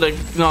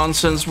acidic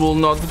nonsense will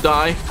not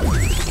die.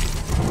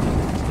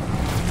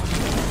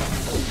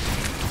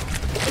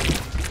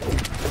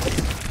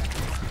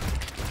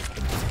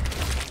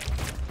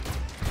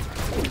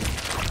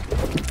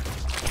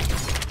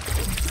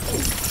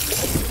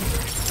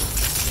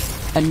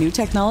 A new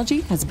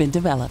technology has been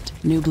developed.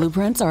 New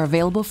blueprints are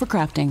available for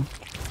crafting.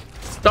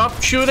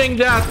 Stop shooting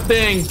that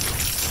thing!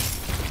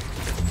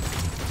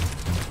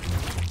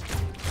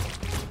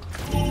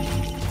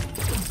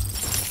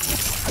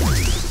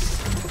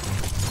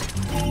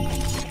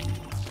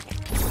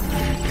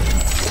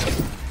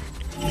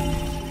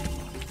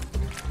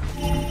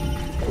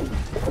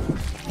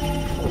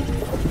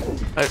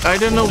 I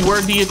don't know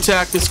where the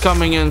attack is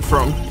coming in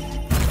from.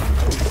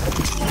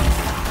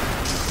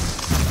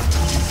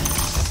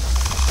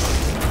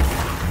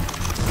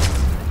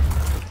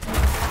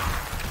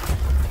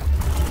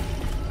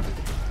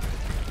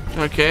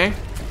 Okay.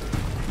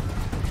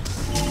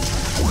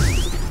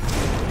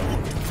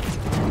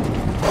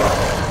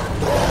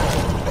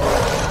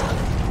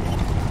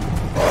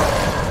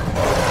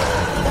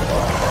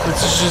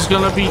 It's just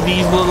gonna be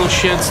these little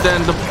shits,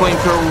 then the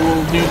plinker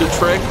will do the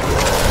trick.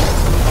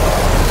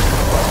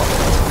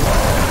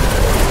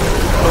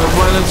 But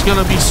when it's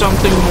gonna be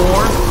something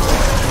more,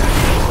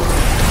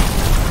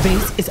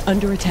 Base is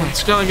under attack.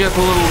 it's gonna get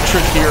a little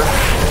trickier.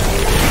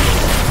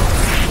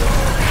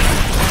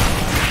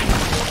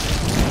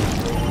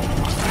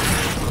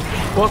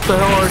 What the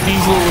hell are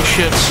these little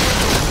shits?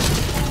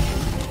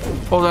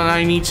 Hold on,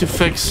 I need to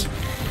fix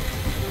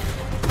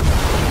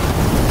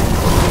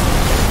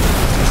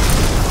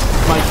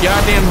my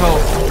goddamn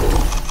health.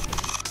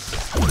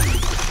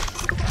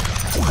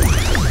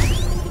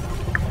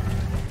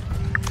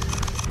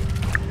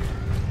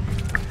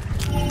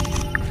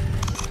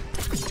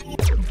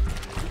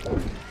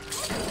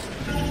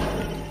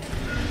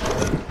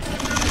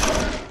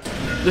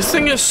 This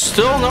thing is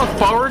still not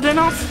powered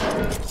enough?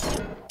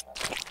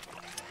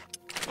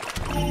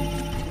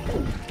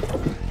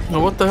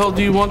 Now what the hell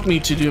do you want me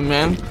to do,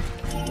 man?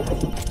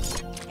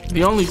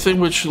 The only thing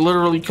which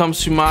literally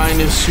comes to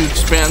mind is to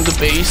expand the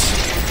base.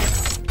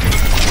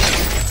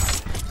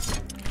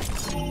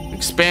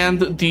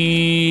 Expand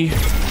the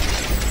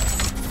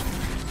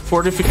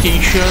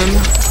fortification.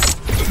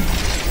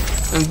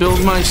 And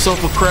build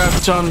myself a crap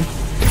ton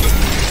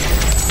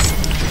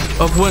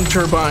of wind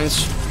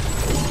turbines.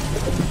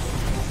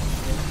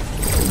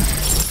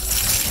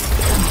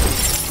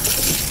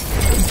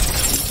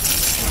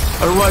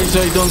 Otherwise,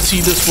 I don't see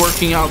this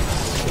working out.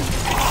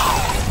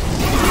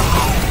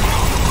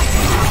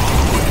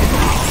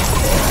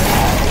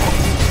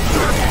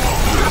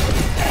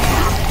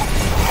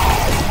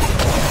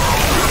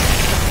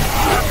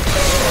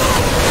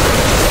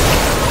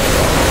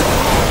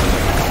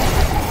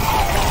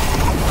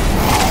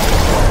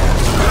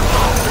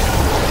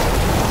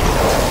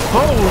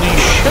 Holy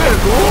shit,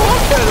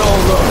 look at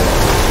all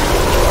the...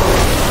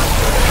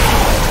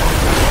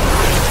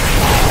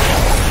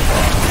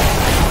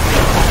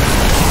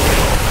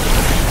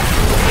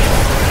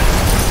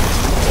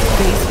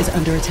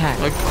 attack.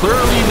 I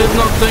clearly did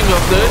not think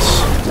of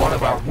this. One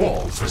of our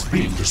walls is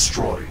being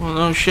destroyed. Well,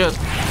 no shit.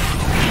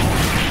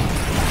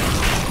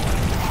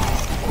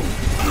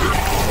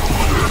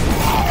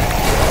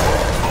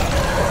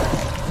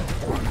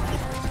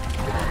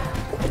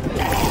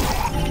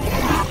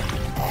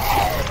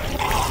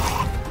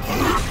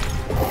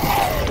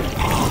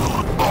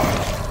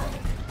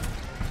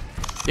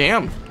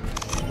 Damn.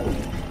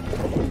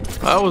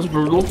 That was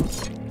brutal.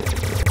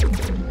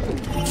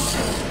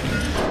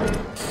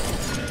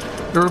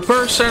 The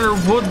repair center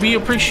would be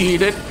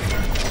appreciated.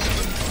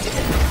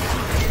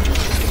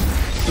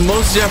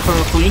 Most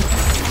definitely.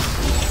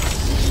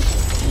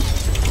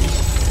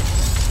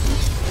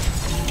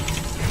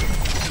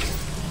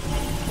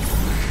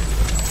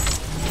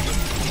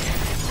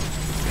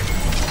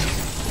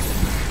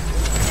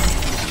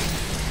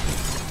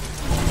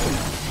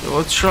 So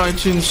let's try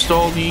to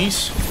install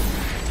these.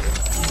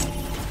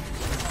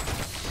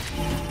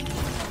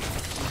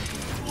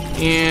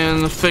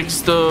 And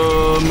fix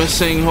the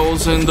missing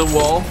holes in the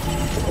wall.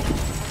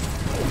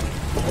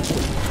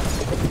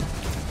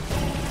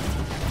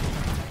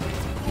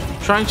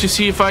 Trying to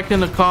see if I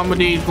can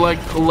accommodate like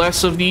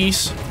less of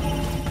these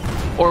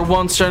or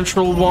one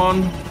central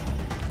one,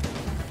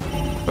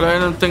 but I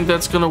don't think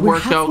that's gonna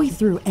work out. We're halfway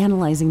through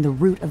analyzing the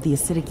root of the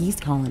acidic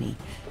yeast colony.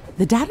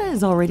 The data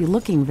is already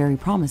looking very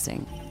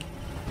promising.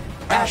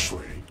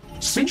 Ashley,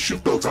 since you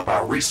built up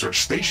our research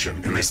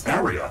station in this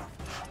area,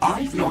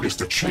 I've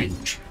noticed a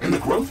change in the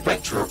growth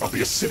vector of the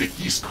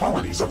acidic yeast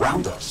colonies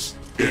around us.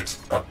 It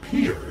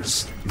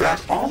appears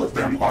that all of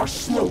them are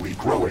slowly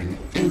growing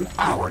in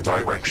our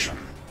direction.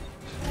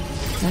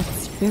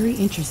 That's very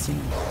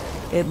interesting.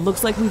 It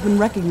looks like we've been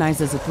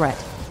recognized as a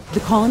threat. The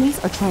colonies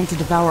are trying to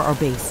devour our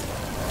base.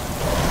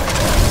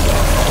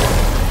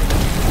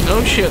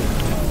 No shit.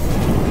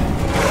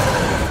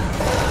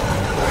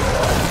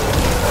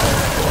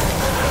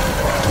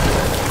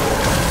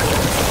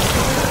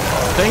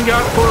 Thank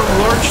God for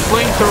large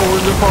flamethrower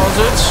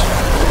deposits.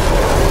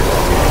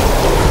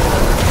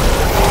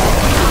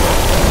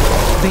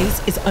 Base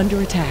is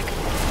under attack.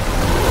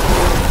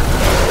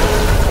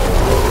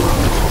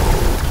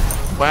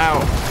 Wow.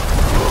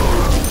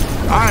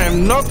 I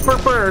am not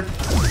prepared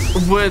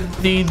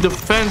with the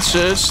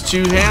defenses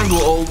to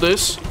handle all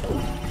this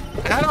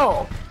at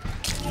all.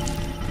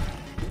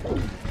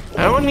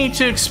 I would need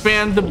to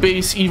expand the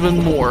base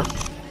even more.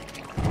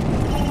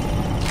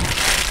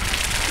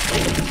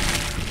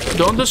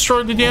 Don't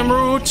destroy the damn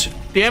root.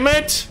 Damn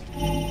it.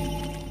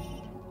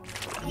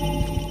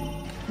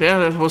 Yeah,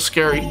 that was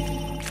scary.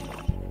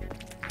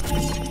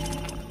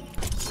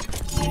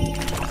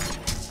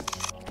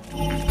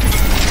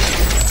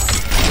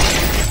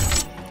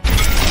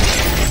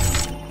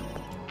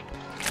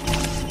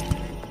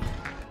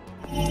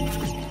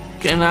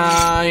 Can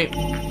I...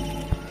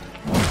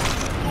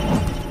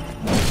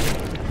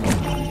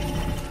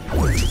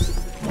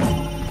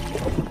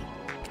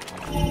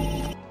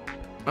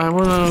 I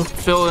want to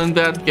fill in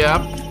that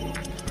gap.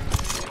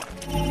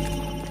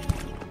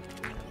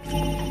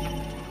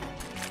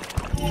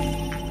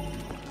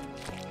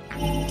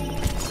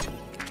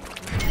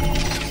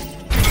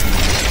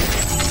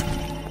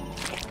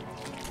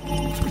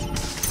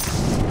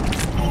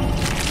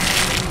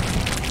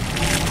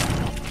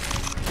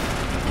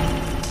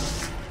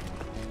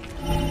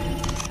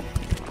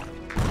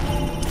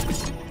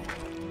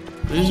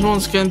 These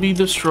ones can be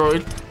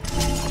destroyed.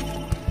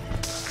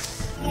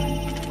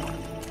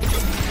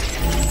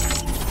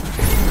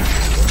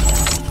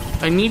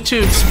 I need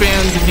to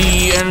expand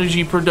the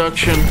energy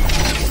production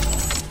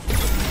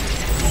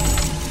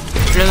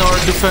in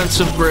our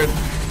defensive grid.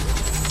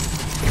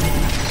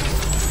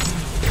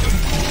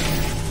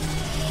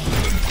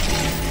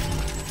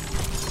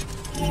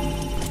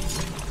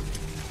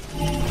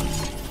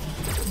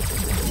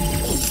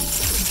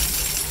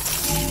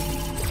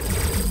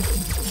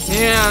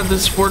 Yeah,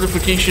 this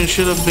fortification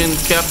should have been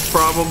kept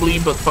probably,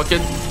 but fuck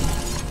it.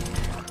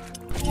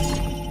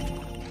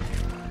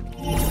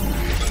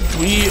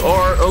 We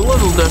are a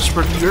little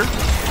desperate here.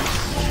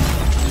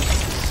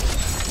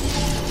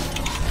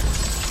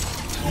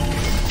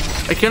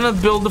 I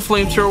cannot build the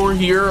flamethrower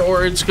here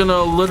or it's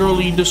gonna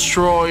literally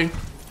destroy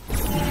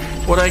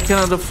what I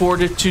cannot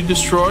afford it to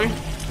destroy.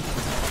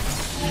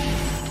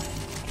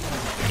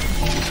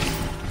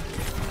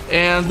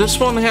 And this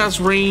one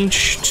has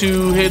range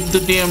to hit the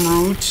damn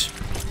root.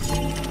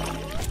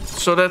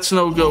 So that's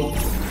no go.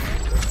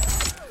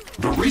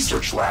 The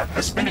research lab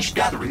has finished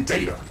gathering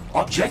data.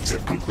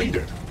 Objective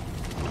completed.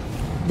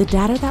 The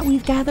data that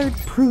we've gathered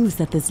proves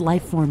that this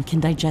life form can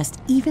digest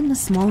even the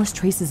smallest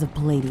traces of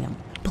palladium.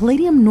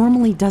 Palladium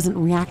normally doesn't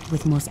react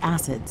with most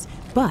acids,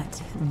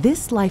 but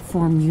this life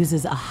form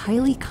uses a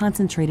highly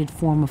concentrated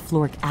form of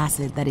fluoric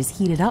acid that is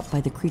heated up by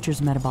the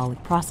creature's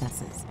metabolic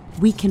processes.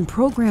 We can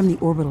program the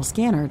orbital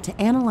scanner to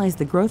analyze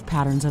the growth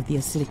patterns of the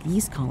acidic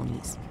yeast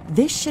colonies.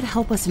 This should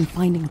help us in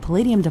finding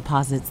palladium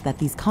deposits that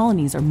these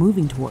colonies are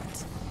moving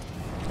towards.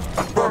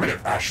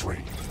 Affirmative, Ashley.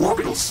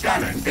 Orbital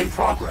scanning in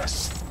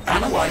progress.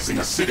 Analyzing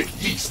acidic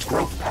yeast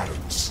growth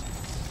patterns.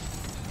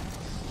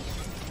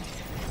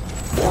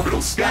 Orbital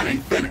Orbital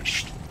scanning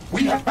finished.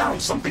 We have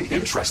found something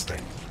interesting.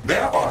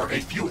 There are a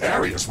few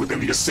areas within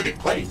the acidic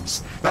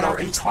plains that are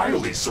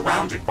entirely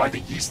surrounded by the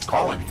yeast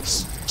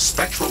colonies.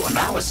 Spectral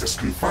analysis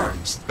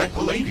confirms that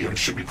palladium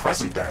should be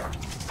present there.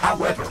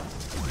 However,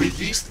 the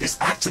yeast is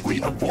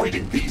actively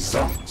avoiding these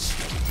zones.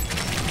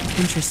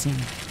 Interesting.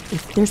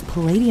 If there's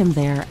palladium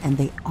there and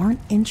they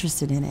aren't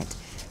interested in it,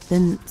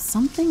 then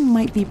something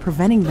might be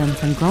preventing them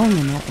from growing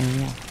in that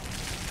area.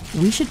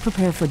 We should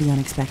prepare for the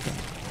unexpected.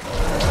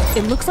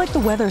 It looks like the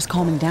weather's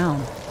calming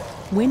down.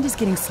 Wind is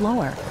getting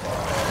slower.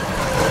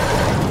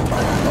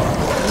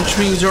 Which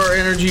means our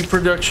energy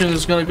production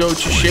is gonna go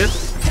to shit.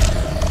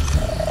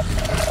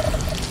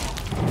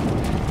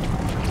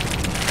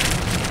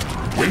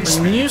 A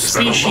new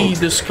species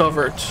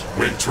discovered.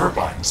 Wind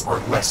turbines are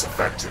less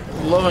effective.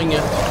 Loving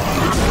it.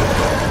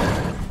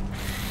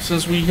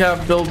 Since we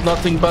have built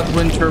nothing but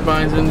wind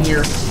turbines in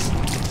here.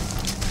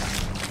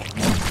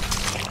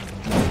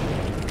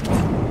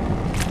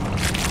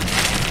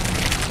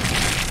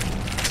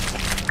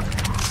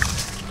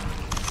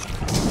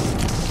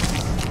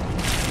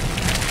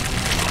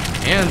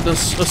 And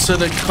this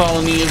acidic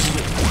colony is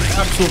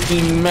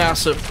absolutely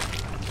massive.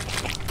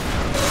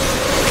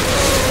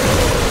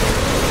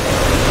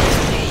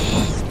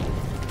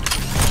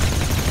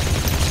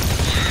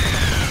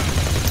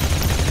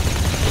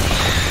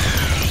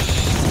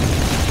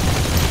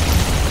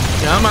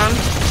 Come on,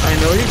 I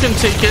know you can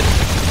take it.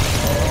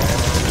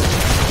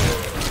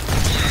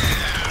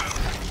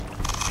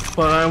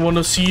 But I want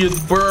to see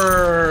it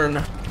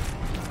burn.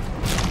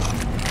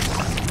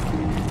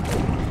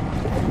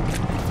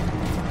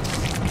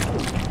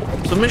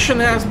 The mission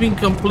has been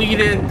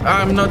completed.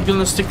 I'm not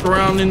gonna stick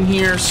around in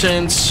here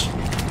since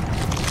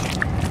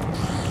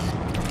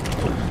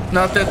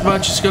not that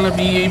much is gonna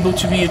be able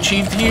to be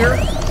achieved here.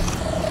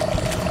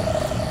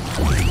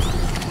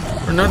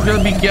 We're not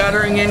gonna be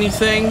gathering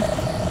anything.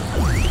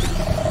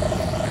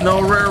 No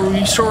rare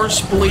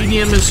resource.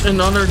 Palladium is in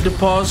other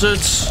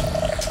deposits.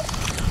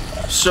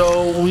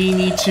 So we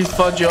need to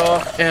fudge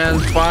off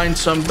and find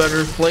some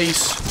better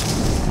place.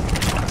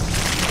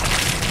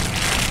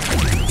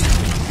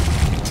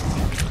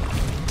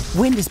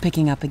 Wind is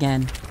picking up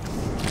again.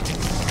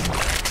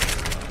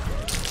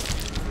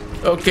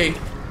 Okay.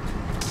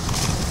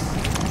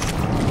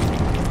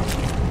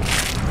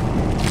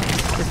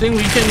 I think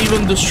we can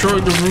even destroy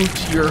the root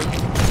here.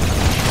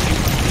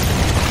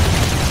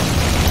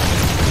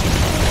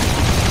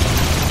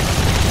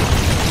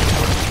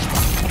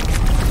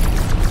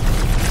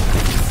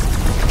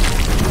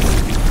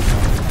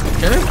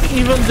 Can it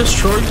even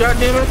destroy,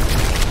 goddammit?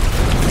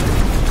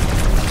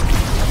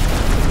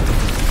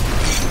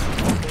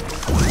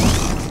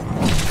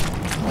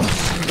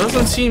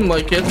 Doesn't seem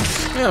like it.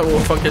 Yeah, well,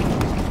 fuck it.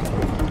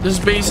 This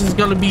base is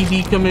gonna be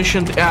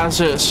decommissioned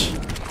as is.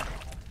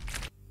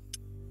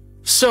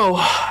 So,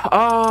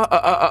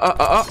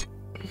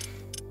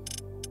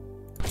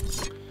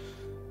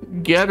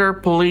 gather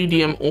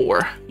palladium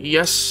ore.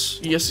 Yes,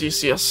 yes,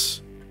 yes,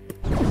 yes.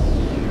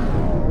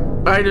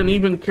 I don't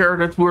even care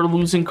that we're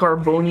losing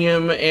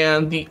carbonium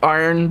and the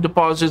iron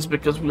deposits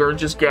because we are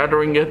just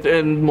gathering it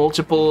in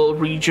multiple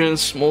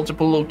regions,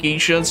 multiple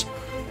locations,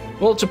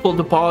 multiple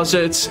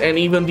deposits, and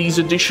even these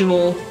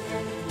additional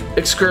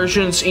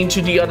excursions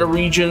into the other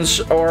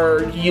regions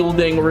are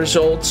yielding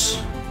results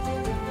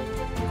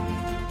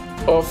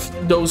of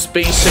those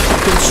basic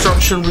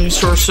construction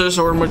resources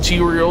or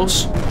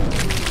materials.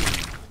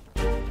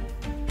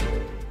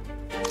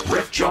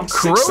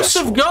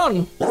 Corrosive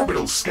gun!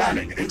 Orbital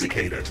scanning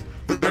indicated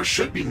that there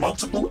should be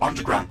multiple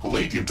underground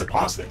palladium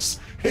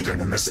deposits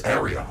hidden in this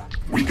area.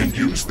 We can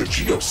use the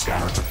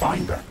geoscanner to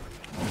find them.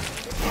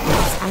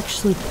 It's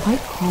actually quite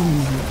calm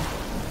in here.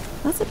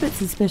 That's a bit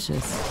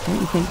suspicious, don't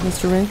you think,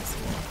 Mr. Riggs?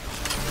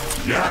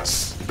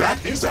 Yes,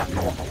 that is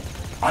abnormal.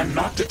 I'm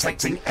not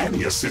detecting any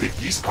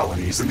acidic yeast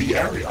colonies in the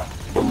area.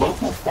 The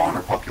local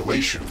fauna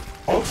population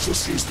also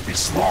seems to be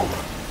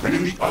smaller than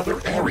in the other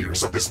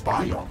areas of this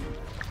biome.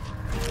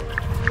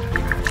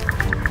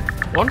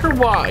 Wonder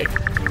why.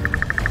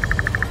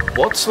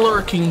 What's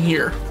lurking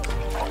here?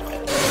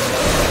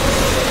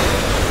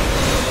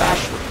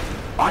 Ashley,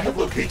 I have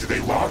located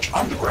a large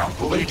underground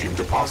palladium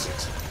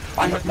deposit.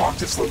 I have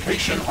marked its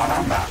location on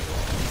our map.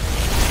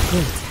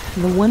 Great.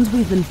 The ones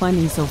we've been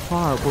finding so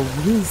far were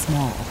really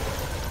small.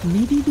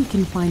 Maybe we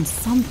can find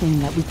something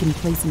that we can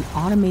place an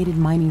automated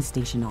mining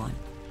station on.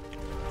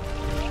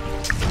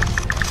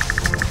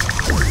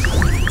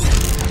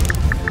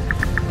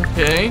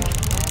 Okay.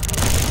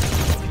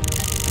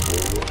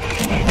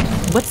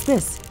 What's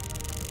this?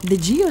 The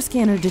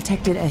geoscanner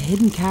detected a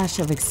hidden cache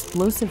of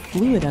explosive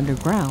fluid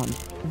underground.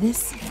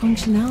 This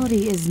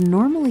functionality is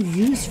normally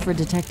used for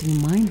detecting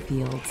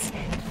minefields.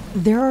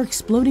 There are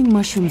exploding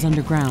mushrooms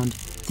underground.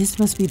 This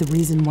must be the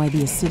reason why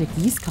the acidic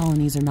yeast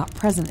colonies are not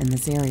present in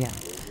this area.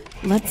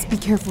 Let's be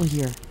careful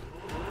here.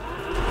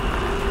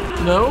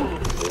 No?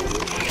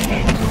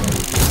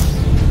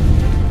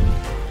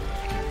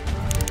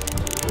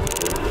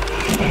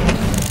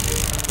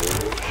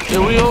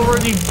 Yeah, we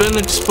already been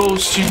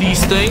exposed to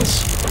these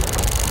things.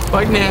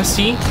 Quite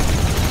nasty.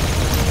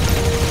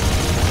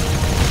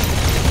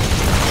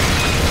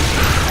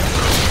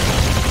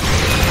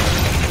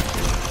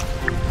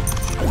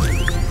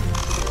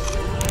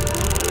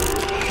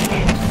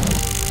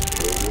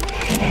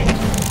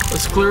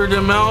 clear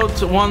them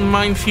out one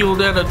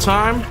minefield at a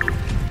time.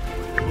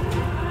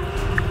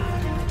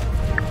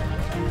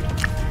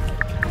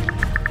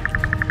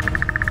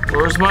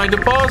 Where's my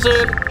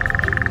deposit?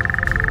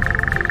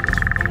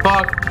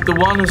 Fuck, the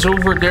one is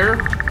over there.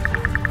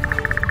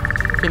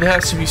 It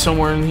has to be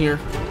somewhere in here.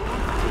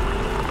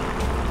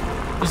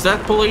 Is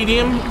that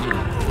palladium?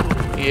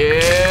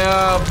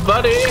 Yeah,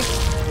 buddy.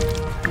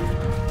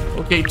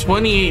 Okay,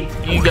 28.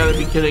 You gotta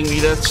be kidding me.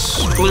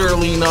 That's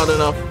clearly not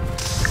enough.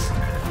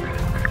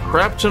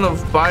 Crap ton of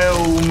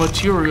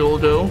biomaterial,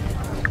 though.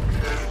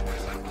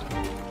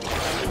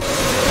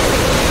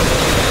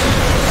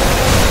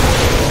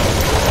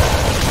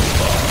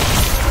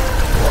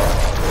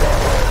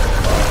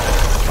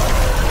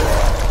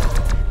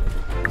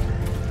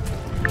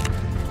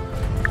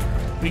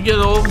 We get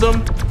all of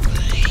them?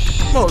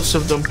 Most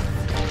of them.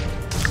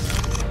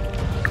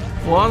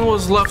 One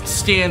was left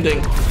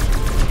standing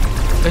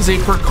as a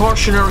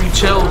precautionary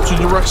tale to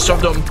the rest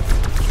of them.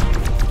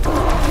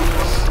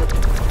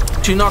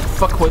 Do not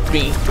fuck with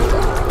me.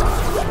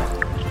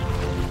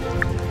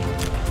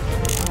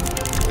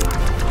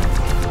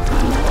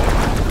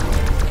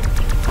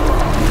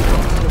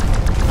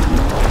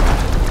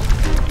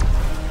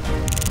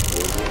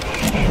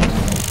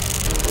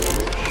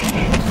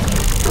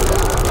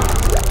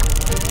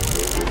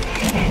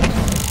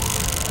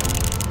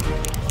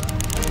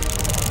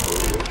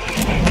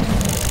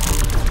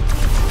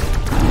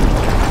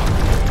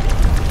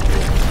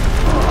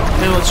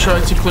 Try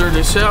to clear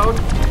this out.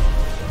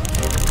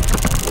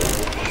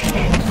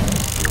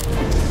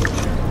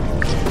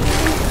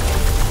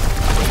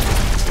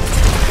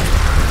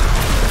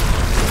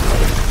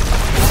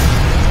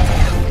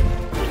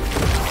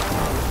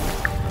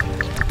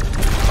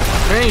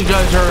 Man, you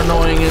guys are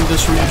annoying in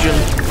this region.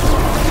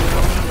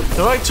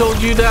 Have I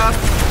told you that?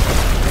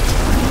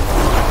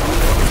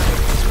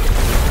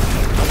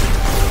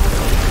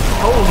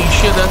 Holy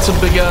shit, that's a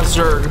big ass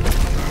Zerg.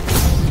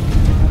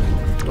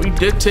 We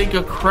did take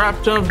a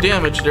crap ton of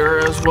damage there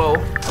as well.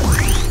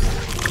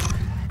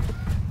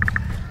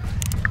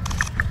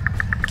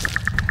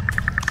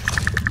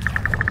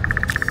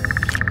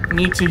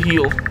 Need to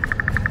heal.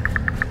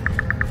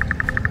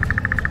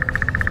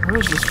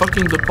 Where's this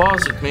fucking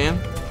deposit, man?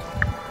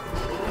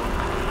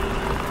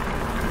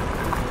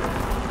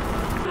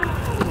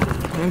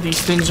 And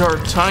these things are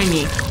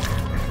tiny.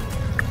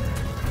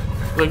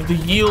 Like, the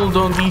yield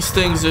on these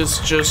things is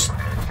just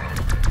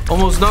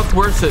almost not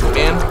worth it,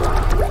 man.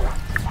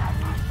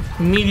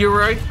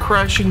 Meteorite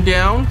crashing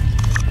down.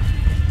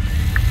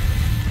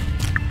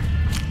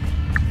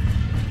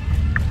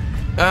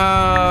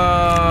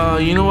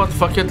 You know what?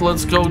 Fuck it.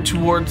 Let's go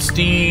towards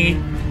the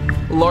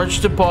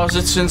large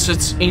deposit since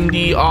it's in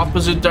the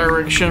opposite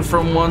direction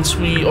from once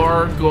we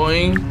are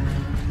going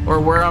or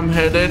where I'm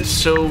headed.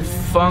 So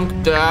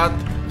funk that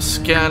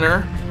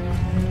scanner.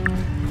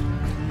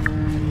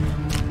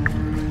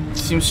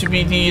 Seems to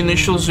be the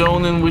initial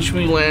zone in which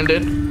we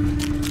landed.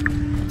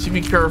 To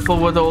be careful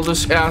with all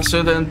this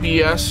acid and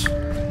BS.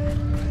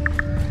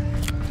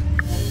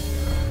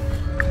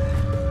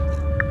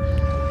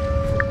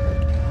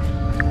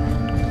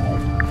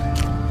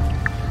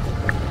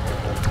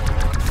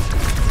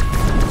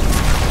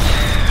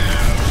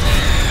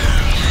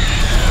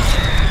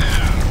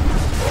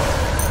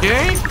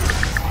 Okay.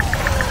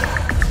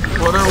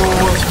 Whatever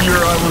was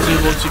here I was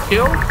able to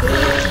kill.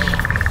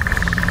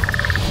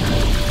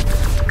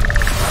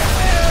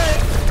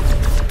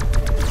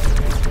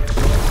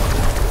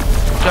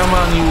 Come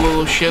on, you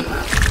little shit.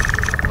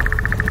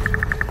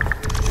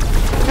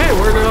 Hey,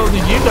 where the hell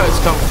did you guys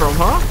come from,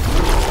 huh?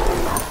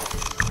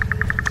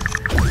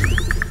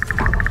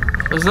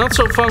 It's not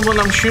so fun when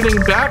I'm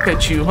shooting back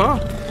at you, huh?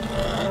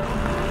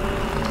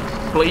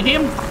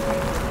 Palladium?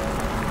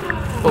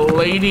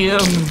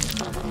 Palladium.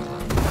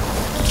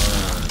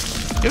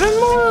 Get in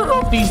more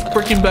of these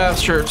freaking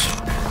bastards.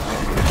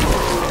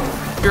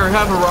 Here,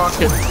 have a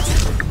rocket.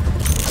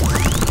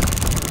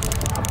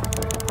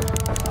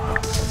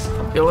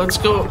 Yeah, let's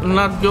go,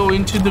 not go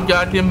into the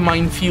goddamn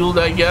minefield,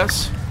 I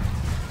guess.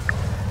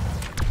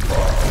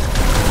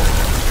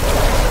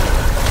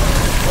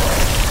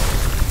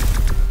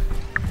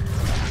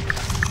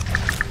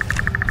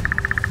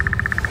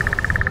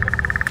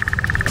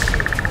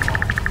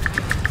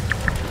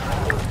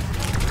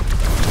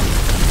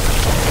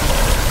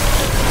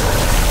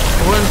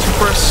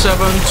 Press 7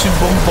 to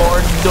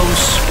bombard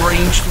those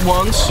ranged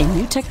ones. A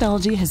new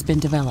technology has been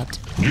developed.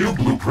 New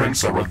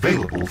blueprints are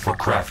available for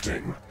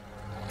crafting.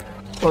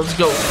 Let's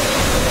go.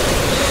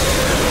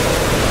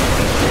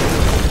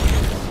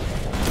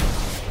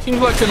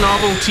 Seems like a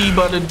novelty,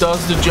 but it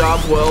does the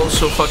job well,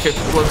 so fuck it,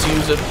 let's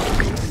use it.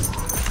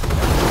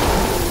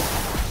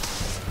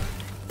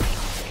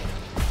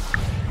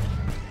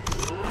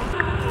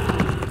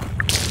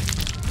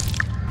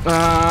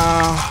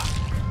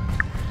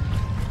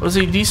 Was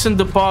a decent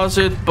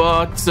deposit,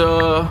 but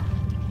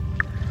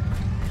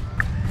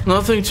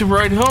nothing to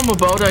write home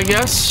about, I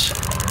guess.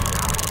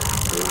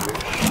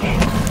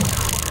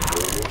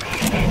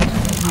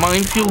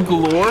 Minefield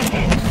galore.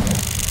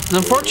 It's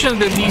unfortunate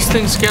that these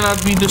things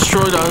cannot be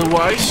destroyed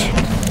otherwise.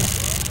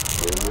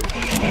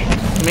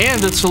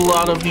 Man, that's a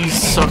lot of these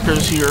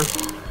suckers here.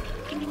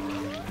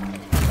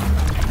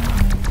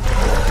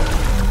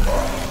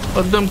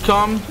 Let them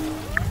come.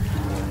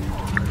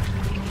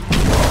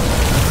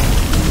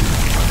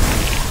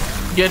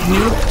 Get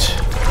nuked.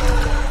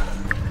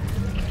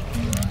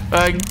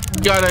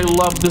 God, I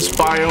love this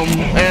biome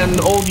and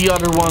all the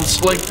other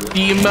ones. Like,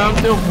 the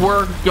amount of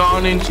work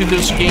gone into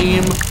this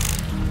game.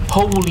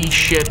 Holy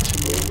shit.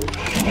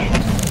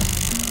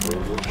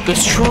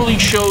 This truly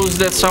shows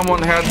that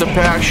someone had the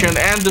passion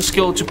and the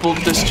skill to pull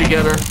this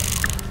together.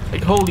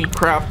 Like, holy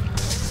crap.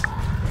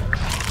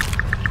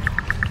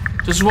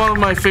 This is one of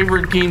my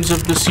favorite games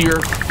of this year.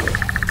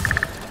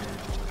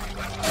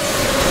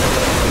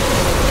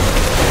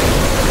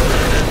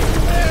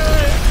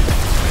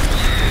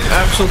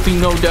 Absolutely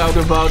no doubt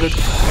about it.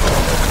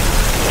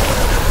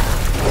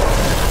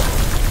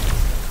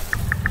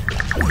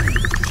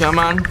 Come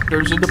on,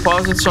 there's a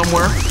deposit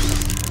somewhere.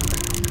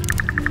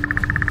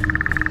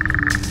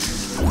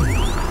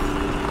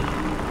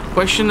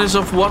 Question is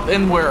of what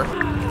and where.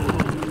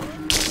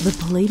 The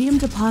palladium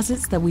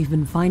deposits that we've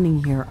been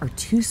finding here are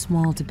too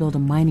small to build a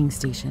mining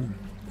station.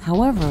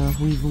 However,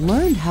 we've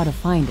learned how to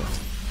find it.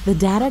 The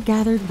data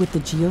gathered with the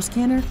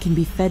geoscanner can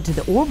be fed to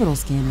the orbital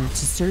scanner to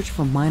search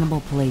for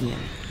mineable palladium.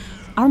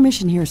 Our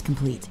mission here is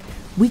complete.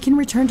 We can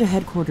return to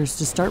headquarters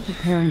to start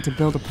preparing to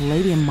build a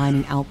palladium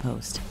mining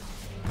outpost.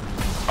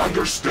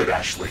 Understood,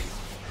 Ashley.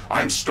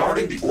 I'm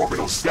starting the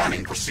orbital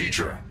scanning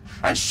procedure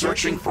and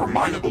searching for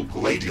mineable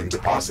palladium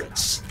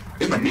deposits.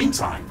 In the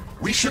meantime,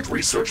 we should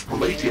research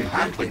palladium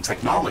handling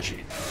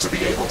technology to be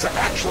able to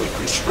actually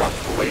construct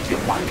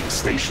palladium mining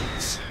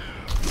stations.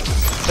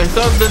 I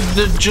thought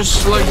that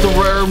just like the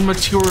rare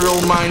material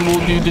mine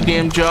will do the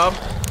damn job.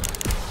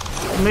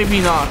 Maybe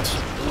not.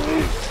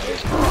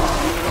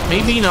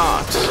 Maybe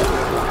not.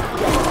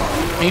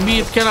 Maybe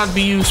it cannot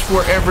be used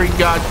for every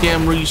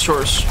goddamn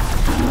resource.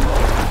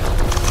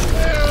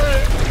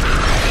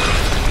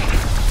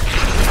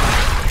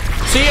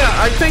 So yeah,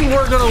 I think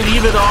we're gonna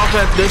leave it off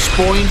at this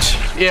point.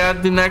 Yeah,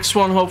 the next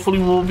one, hopefully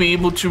we'll be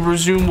able to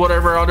resume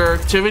whatever other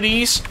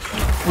activities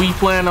we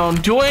plan on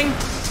doing.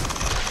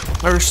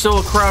 There's still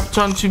a crap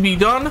ton to be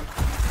done.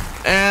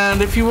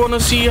 And if you want to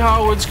see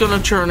how it's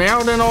gonna turn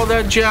out and all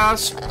that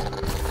jazz,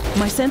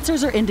 my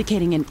sensors are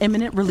indicating an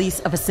imminent release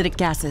of acidic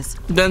gases.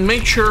 Then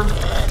make sure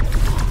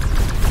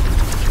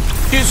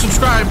to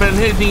subscribe and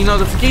hit the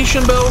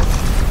notification bell,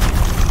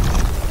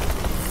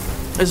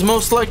 as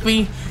most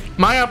likely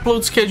my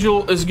upload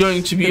schedule is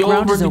going to be all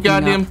over the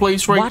goddamn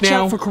place right now. Watch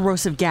out for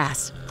corrosive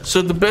gas.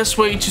 So the best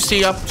way to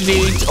stay up to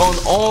date on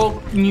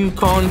all new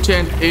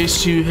content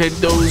is to hit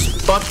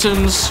those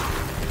buttons.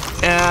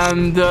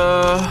 And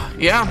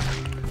yeah,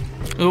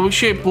 I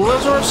wish you a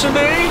pleasant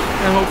today,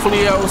 and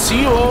hopefully I will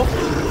see you all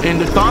in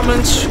the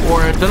comments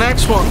or at the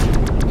next one.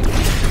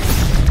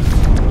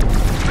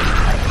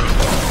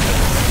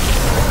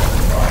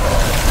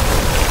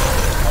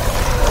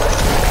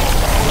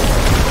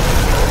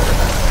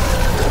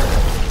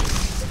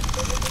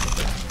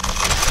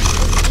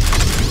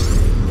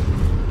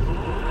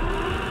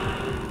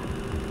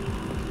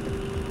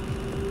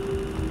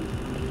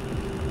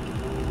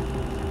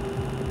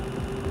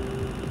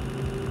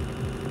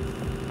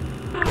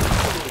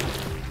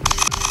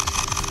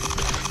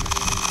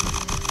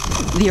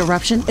 The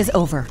eruption is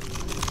over.